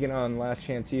 speaking on Last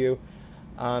Chance U,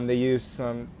 they used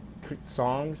some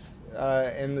songs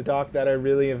in the doc that I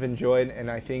really have enjoyed, and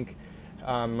I think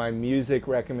my music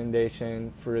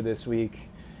recommendation for this week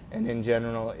and in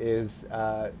general is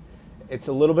it's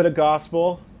a little bit of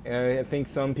gospel. And I think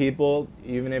some people,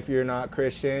 even if you're not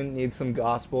Christian, need some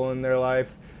gospel in their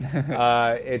life.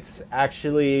 It's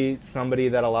actually somebody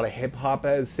that a lot of hip-hop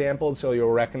has sampled, so you'll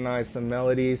recognize some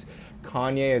melodies.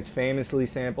 Kanye has famously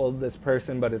sampled this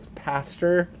person, but it's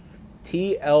Pastor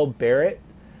T.L. Barrett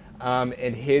and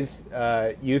his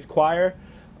youth choir.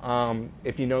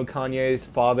 If you know Kanye's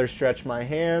Father Stretch My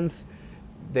Hands,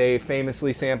 they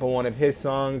famously sample one of his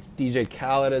songs. DJ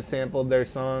Khaled has sampled their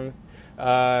song.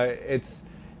 It's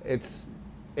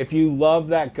if you love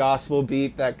that gospel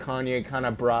beat that Kanye kind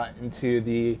of brought into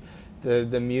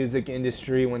the music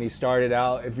industry when he started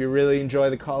out, if you really enjoy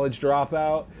The College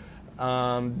Dropout,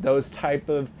 those type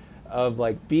of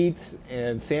like beats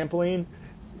and sampling,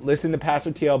 listen to Pastor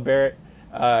T.L. Barrett.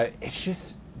 It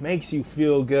just makes you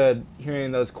feel good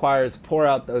hearing those choirs pour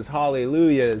out those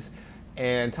hallelujahs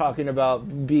and talking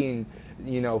about being,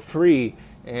 free.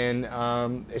 And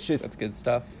it's just, that's good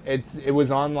stuff. It was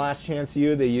on Last Chance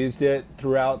U. They used it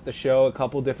throughout the show, a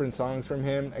couple different songs from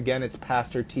him. Again, it's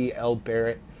Pastor T.L.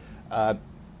 Barrett.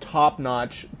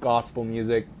 Top-notch gospel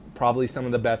music, probably some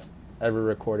of the best ever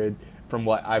recorded from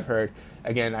what I've heard.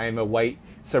 Again, I am a white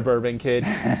suburban kid,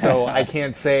 so I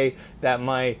can't say that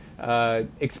my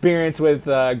experience with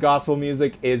gospel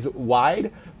music is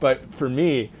wide, but for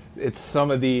me, it's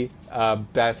some of the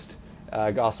best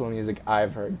gospel music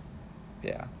I've heard.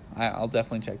 Yeah, I'll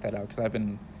definitely check that out because I've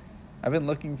been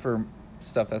looking for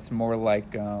stuff that's more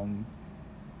like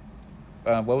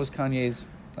what was Kanye's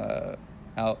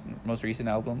most recent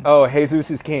album? Oh,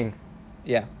 Jesus is King.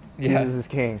 Yeah. Jesus is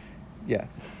King.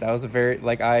 Yes, that was a very,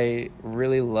 like, I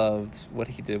really loved what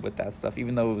he did with that stuff,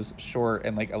 even though it was short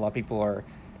and like a lot of people are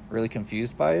really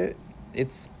confused by it.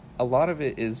 A lot of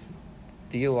it is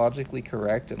theologically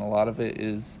correct and a lot of it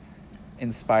is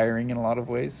inspiring in a lot of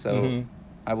ways. So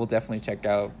I will definitely check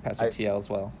out Pastor TL as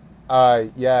well.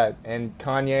 Yeah, and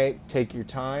Kanye, take your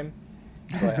time.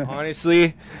 But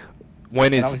honestly, he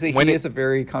is a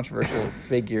very controversial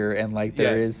figure, and like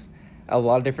there is a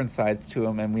lot of different sides to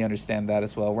him, and we understand that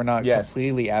as well. We're not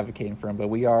completely advocating for him, but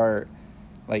we are,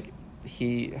 like,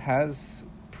 he has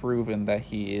proven that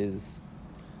he is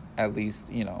at least,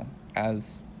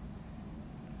 as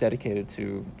dedicated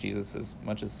to Jesus as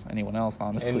much as anyone else,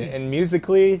 honestly. And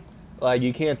musically, like,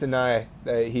 you can't deny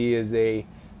that he is a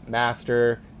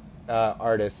master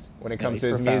artist when it comes to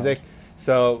his music.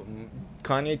 So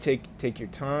Kanye, take your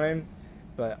time,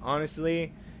 but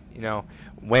honestly,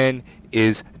 when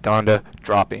is Donda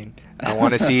dropping? I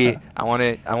want to see. I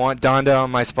want Donda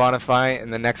on my Spotify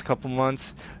in the next couple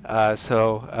months.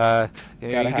 Gotta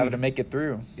have to make it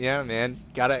through. Yeah, man.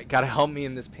 Gotta help me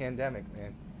in this pandemic,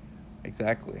 man.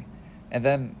 Exactly. And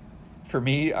then, for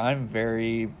me, I'm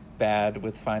very bad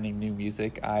with finding new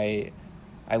music. I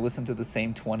listen to the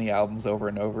same 20 albums over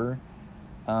and over.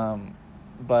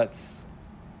 But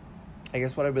I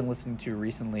guess what I've been listening to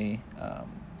recently,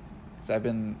 is I've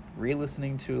been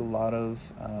re-listening to a lot of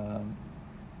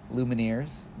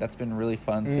Lumineers. That's been really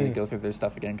fun to go through their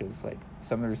stuff again, because like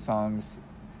some of their songs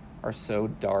are so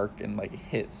dark and like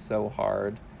hit so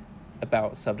hard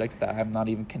about subjects that I'm not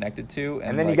even connected to.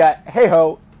 And then you got Hey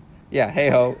Ho. Yeah, Hey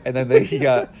Ho. And then you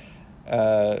got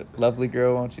Lovely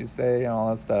Girl, Won't You Say, and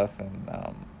all that stuff.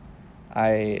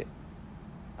 And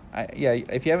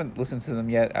if you haven't listened to them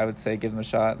yet, I would say give them a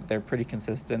shot. They're pretty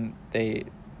consistent.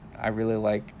 I really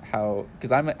like how,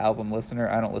 because I'm an album listener,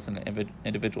 I don't listen to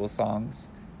individual songs,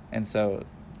 and so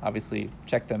obviously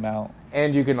check them out.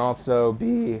 And you can also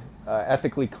be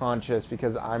ethically conscious,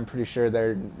 because I'm pretty sure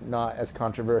they're not as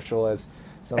controversial as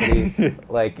somebody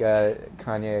like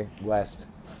Kanye West.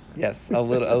 Yes, a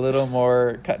little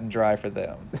more cut and dry for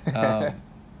them.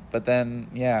 But then,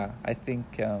 yeah, I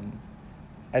think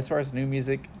as far as new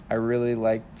music, I really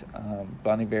liked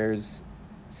Bon Iver's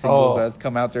singles that have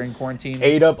come out during quarantine.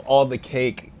 Ate Up All the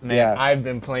Cake, man. Yeah. I've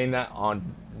been playing that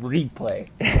on replay.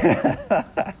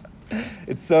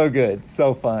 It's so good. It's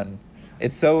so fun.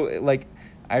 It's so, like,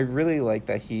 I really like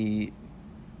that he,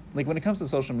 like, when it comes to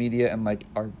social media and, like,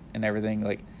 art and everything,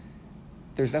 like,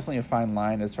 there's definitely a fine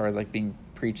line as far as, like, being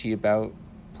preachy about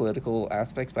political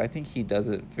aspects, but I think he does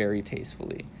it very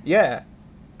tastefully. Yeah.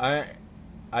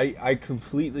 I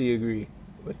completely agree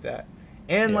with that.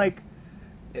 And, Yeah. like,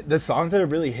 the songs that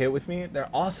have really hit with me, they're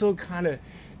also kind of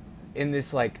in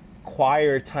this, like,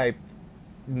 choir type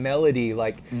melody.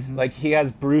 Like, like he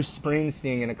has Bruce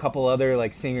Springsteen and a couple other,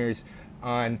 like, singers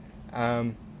on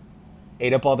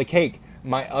Ate Up All the Cake.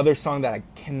 My other song that I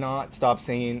cannot stop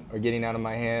singing or getting out of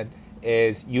my head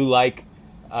is You Like...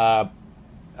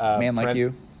 Man Like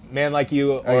You. Man Like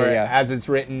You, or yeah. as it's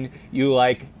written, You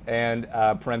Like, and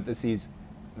parentheses,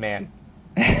 Man.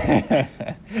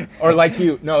 Or Like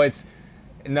You. No,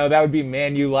 that would be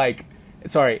Man You Like.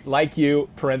 Sorry, Like You,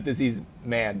 parentheses,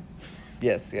 Man.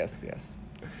 Yes.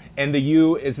 And the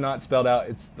U is not spelled out,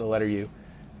 it's the letter U.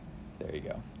 There you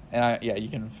go. And you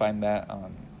can find that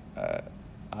on I,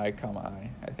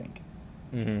 I think.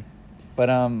 Mm-hmm. But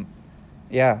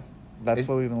yeah, that's Is-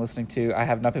 what we've been listening to. I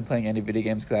have not been playing any video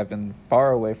games because I've been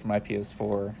far away from my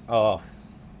PS4. Oh.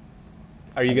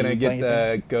 Are you Have going to you get playing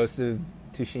the Ghost of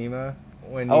Tsushima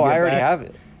when you Oh, get I already back? have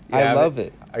it. You I have love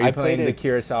it. Are you I playing played the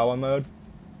it. Kurosawa mode?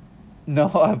 No,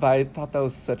 but I thought that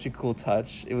was such a cool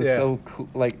touch. It was Yeah. so cool.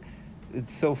 Like,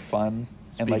 it's so fun.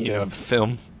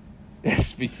 Film.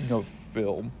 Speaking of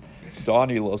film,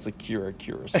 Donnie loves Akira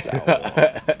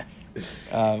Kurosawa.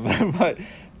 But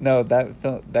no,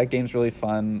 that game's really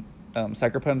fun.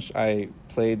 Sucker Punch, I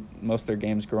played most of their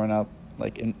games growing up,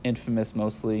 like Infamous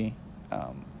mostly,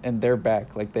 and they're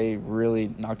back. Like, they really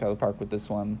knocked out of the park with this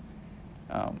one.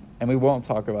 And we won't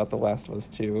talk about The Last of Us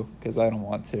 2 because I don't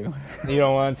want to. You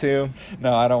don't want to?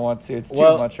 No, I don't want to. It's too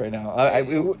Well, much right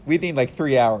now. We need like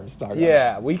 3 hours to talk about it.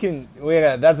 Yeah, we can.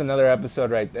 That's another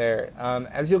episode right there.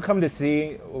 As you'll come to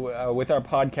see with our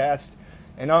podcast,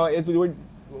 and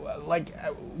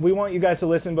we want you guys to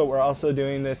listen, but we're also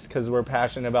doing this because we're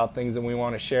passionate about things and we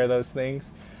want to share those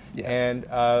things. Yes. And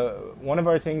one of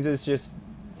our things is just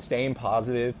staying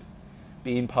positive,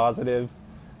 being positive.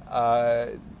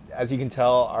 As you can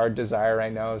tell, our desire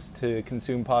right now is to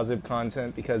consume positive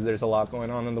content because there's a lot going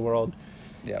on in the world.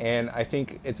 Yeah. And I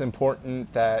think it's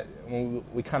important that when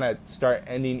we kind of start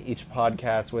ending each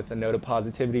podcast with a note of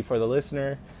positivity for the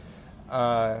listener.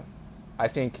 I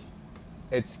think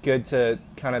it's good to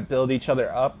kind of build each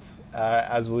other up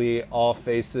as we all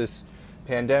face this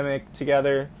pandemic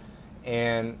together.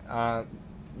 And, I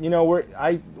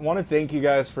want to thank you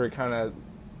guys for kind of,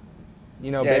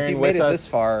 Yeah, bearing if you with made it us. this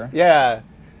far. Yeah.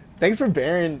 Thanks for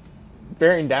bearing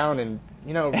down and,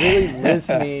 really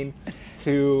listening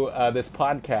to this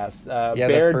podcast. Yeah,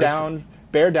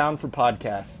 Bear down for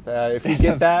podcasts. If you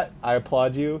get that, I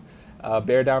applaud you.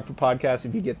 Bear down for podcasts.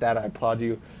 If you get that, I applaud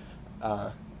you.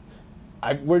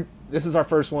 This is our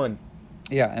first one.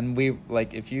 Yeah, and we,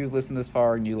 like, if you listen this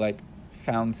far and you, like,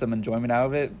 found some enjoyment out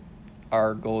of it,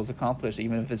 our goal is accomplished,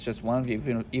 even if it's just one of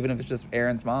you, even if it's just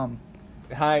Aaron's mom.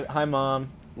 Hi,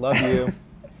 Mom. Love you.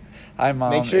 Hi,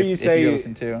 Mom. Make sure if you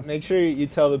listen to. Make sure you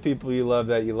tell the people you love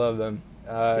that you love them.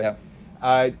 Yeah.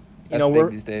 That's big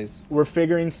these days. We're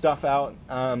figuring stuff out.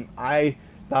 I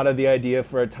thought of the idea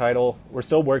for a title. We're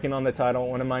still working on the title.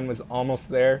 One of mine was Almost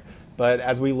There, but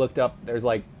as we looked up, there's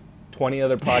like 20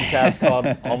 other podcasts called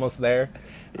Almost There.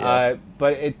 Yes.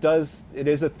 But it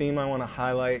is a theme I want to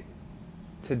highlight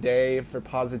today for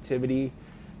positivity,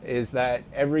 is that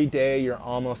every day you're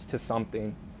almost to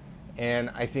something.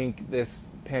 And I think this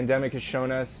pandemic has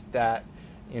shown us that,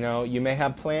 you may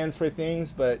have plans for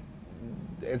things, but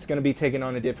it's going to be taken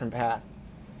on a different path.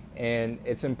 And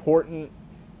it's important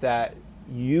that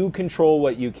you control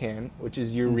what you can, which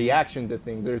is your reaction to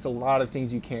things. There's a lot of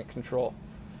things you can't control.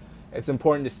 It's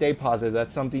important to stay positive.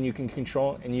 That's something you can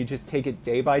control, and you just take it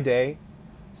day by day,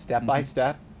 step by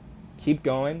step, keep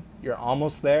going. You're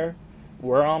almost there.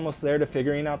 We're almost there to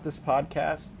figuring out this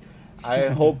podcast. I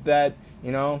hope that,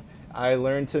 I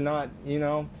learn to not,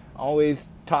 always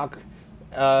talk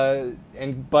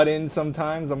and butt in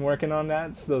sometimes. I'm working on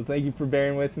that, so thank you for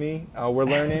bearing with me. We're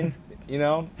learning,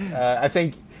 I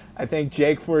thank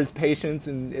Jake for his patience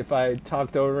and if I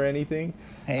talked over anything.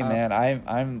 Hey man,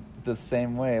 I'm the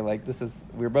same way. Like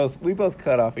we both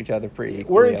cut off each other pretty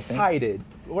equally. We're I think. excited.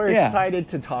 We're Yeah. excited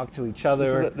to talk to each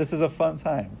other. This is a fun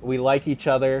time. We like each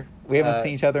other. We haven't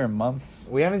seen each other in months.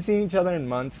 We haven't seen each other in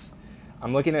months.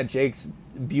 I'm looking at Jake's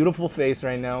beautiful face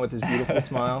right now with his beautiful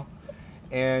smile.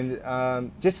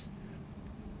 And just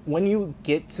when you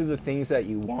get to the things that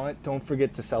you want, don't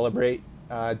forget to celebrate.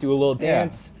 Do a little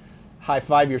dance. High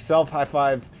five yourself. High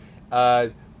five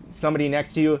somebody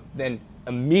next to you. Then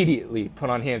immediately put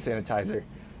on hand sanitizer.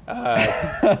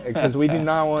 Because we do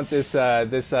not want this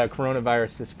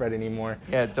coronavirus to spread anymore.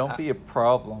 Yeah, don't be a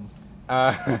problem.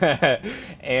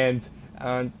 And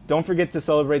don't forget to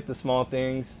celebrate the small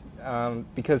things,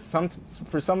 because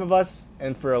for some of us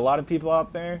and for a lot of people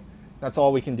out there, that's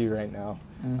all we can do right now.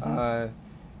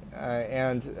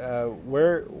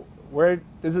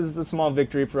 This is a small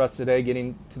victory for us today,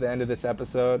 getting to the end of this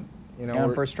episode.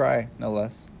 First try, no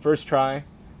less. First try,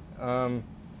 and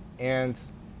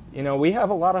we have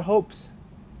a lot of hopes.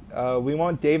 We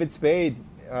want David Spade.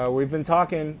 We've been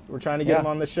talking. We're trying to get him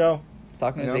on the show.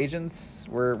 Talking to his agents,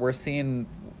 we're seeing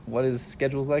what his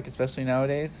schedule's like, especially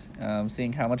nowadays.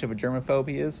 Seeing how much of a germaphobe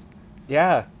he is.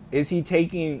 Yeah, is he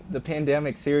taking the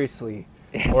pandemic seriously,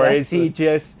 or is he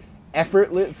just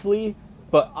effortlessly,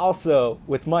 but also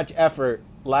with much effort,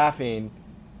 laughing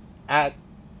at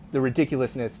the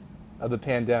ridiculousness of the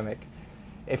pandemic?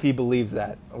 If he believes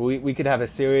that, we could have a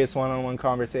serious one-on-one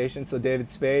conversation. So David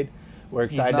Spade, we're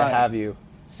excited to have you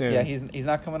soon. Yeah, he's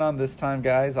not coming on this time,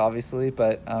 guys, obviously,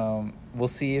 but we'll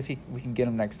see if we can get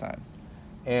him next time.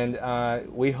 And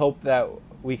we hope that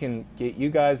we can get you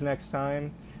guys next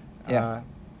time. Yeah.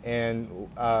 And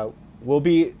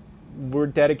we're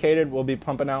dedicated. We'll be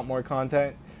pumping out more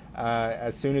content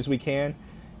as soon as we can.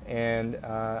 And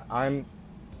I'm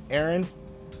Aaron.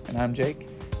 And I'm Jake.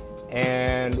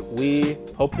 And we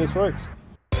hope this works.